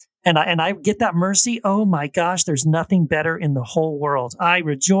 and I get that mercy. Oh my gosh, there's nothing better in the whole world. I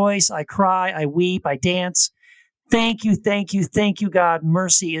rejoice, I cry, I weep, I dance. Thank you, thank you, thank you, God.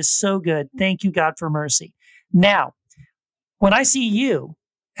 Mercy is so good. Thank you, God, for mercy. Now, when I see you,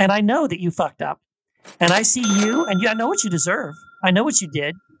 and I know that you fucked up, and I see you, and I know what you deserve. I know what you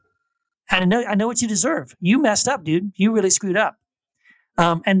did, and I know what you deserve. You messed up, dude. You really screwed up.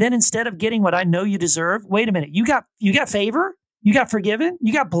 And then instead of getting what I know you deserve, wait a minute, you got favor? You got forgiven?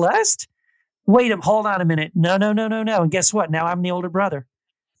 You got blessed? Hold on a minute. No. And guess what? Now I'm the older brother.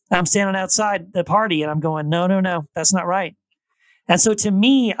 I'm standing outside the party and I'm going, no, that's not right. And so to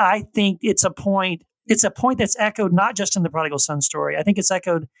me, I think it's a point that's echoed not just in the prodigal son story. I think it's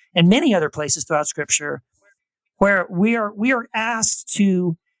echoed in many other places throughout Scripture, where we are asked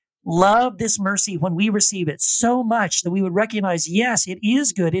to love this mercy when we receive it so much that we would recognize, yes, it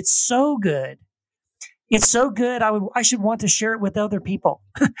is good. It's so good. It's so good. I should want to share it with other people.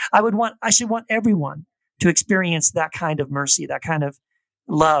 I should want everyone to experience that kind of mercy, that kind of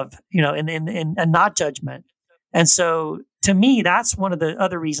love, and not judgment. And so to me, that's one of the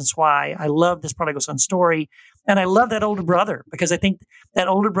other reasons why I love this prodigal son story. And I love that older brother, because I think that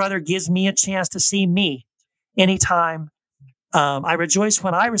older brother gives me a chance to see me anytime. I rejoice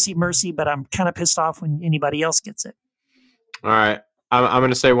when I receive mercy, but I'm kind of pissed off when anybody else gets it. All right. I'm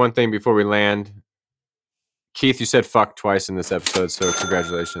going to say one thing before we land. Keith, you said fuck twice in this episode, so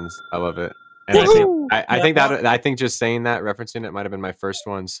congratulations. I love it. And I think just saying that, referencing it, might have been my first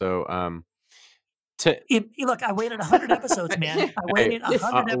one. So, look, I waited 100 episodes, man. I waited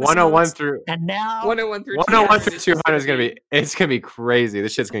 100 episodes. 101 through, and now 101 through 200 is gonna be crazy.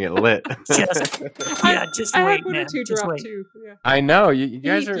 This shit's gonna get lit. just wait, man. Just wait. Too. Yeah. I know you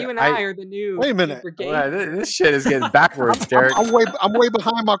guys are. You and I are the new. Wait a minute. This shit is getting backwards, Derek. I'm way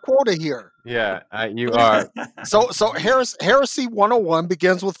behind my quota here. Yeah, you are. So Heresy 101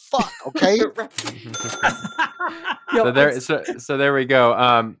 begins with fuck. Okay. So there we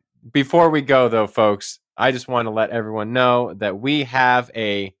go. Before we go, though, folks, I just want to let everyone know that we have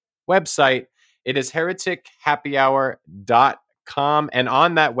a website. It is heretichappyhour.com. And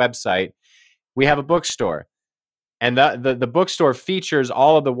on that website, we have a bookstore. And the bookstore features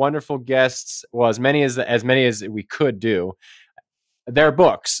all of the wonderful guests, well, as many as we could do, their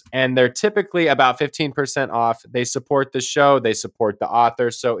books. And they're typically about 15% off. They support the show. They support the author.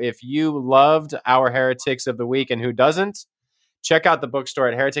 So if you loved our Heretics of the Week, and who doesn't, check out the bookstore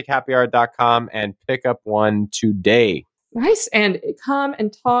at heretichappyhour.com and pick up one today. Nice. And come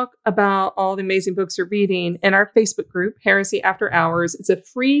and talk about all the amazing books you're reading in our Facebook group, Heresy After Hours. It's a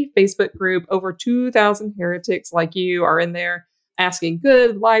free Facebook group. Over 2,000 heretics like you are in there asking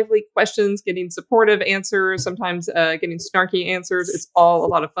good, lively questions, getting supportive answers, sometimes getting snarky answers. It's all a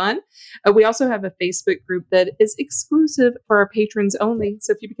lot of fun. We also have a Facebook group that is exclusive for our patrons only.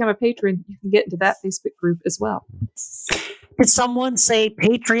 So if you become a patron, you can get into that Facebook group as well. Did someone say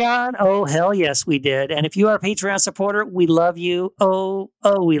Patreon? Oh, hell yes, we did. And if you are a Patreon supporter, we love you.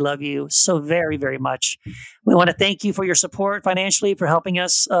 We love you so very, very much. We want to thank you for your support financially, for helping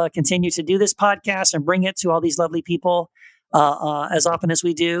us continue to do this podcast and bring it to all these lovely people as often as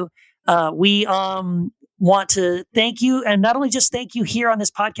we do. We want to thank you, and not only just thank you here on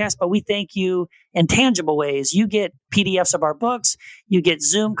this podcast, but we thank you in tangible ways. You get PDFs of our books, you get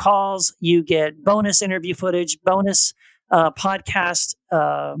Zoom calls, you get bonus interview footage, bonus podcast,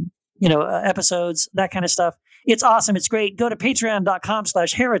 episodes, that kind of stuff. It's awesome. It's great. Go to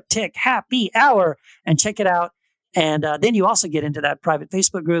patreon.com/heretic happy hour and check it out. And then you also get into that private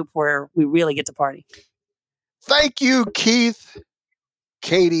Facebook group where we really get to party. Thank you, Keith,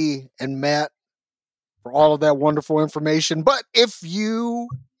 Katie, and Matt, for all of that wonderful information. But if you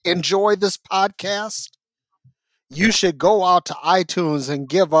enjoy this podcast, you should go out to iTunes and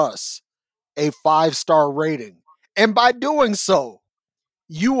give us a 5-star rating. And by doing so,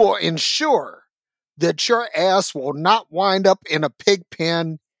 you will ensure that your ass will not wind up in a pig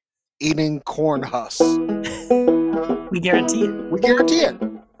pen eating corn husks. We guarantee it. We guarantee it.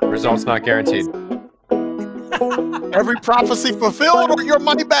 Results not guaranteed. Every prophecy fulfilled or your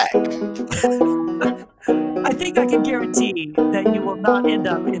money back. I think I can guarantee that you will not end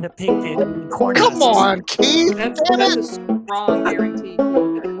up in a pig pen eating corn Come husks. on, Keith. That's Damn a it. strong guarantee.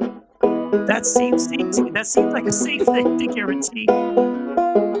 That seems like a safe thing to guarantee.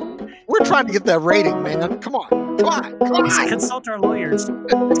 We're trying to get that rating, man. Come on. Consult our lawyers.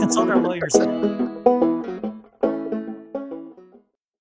 Consult our lawyers.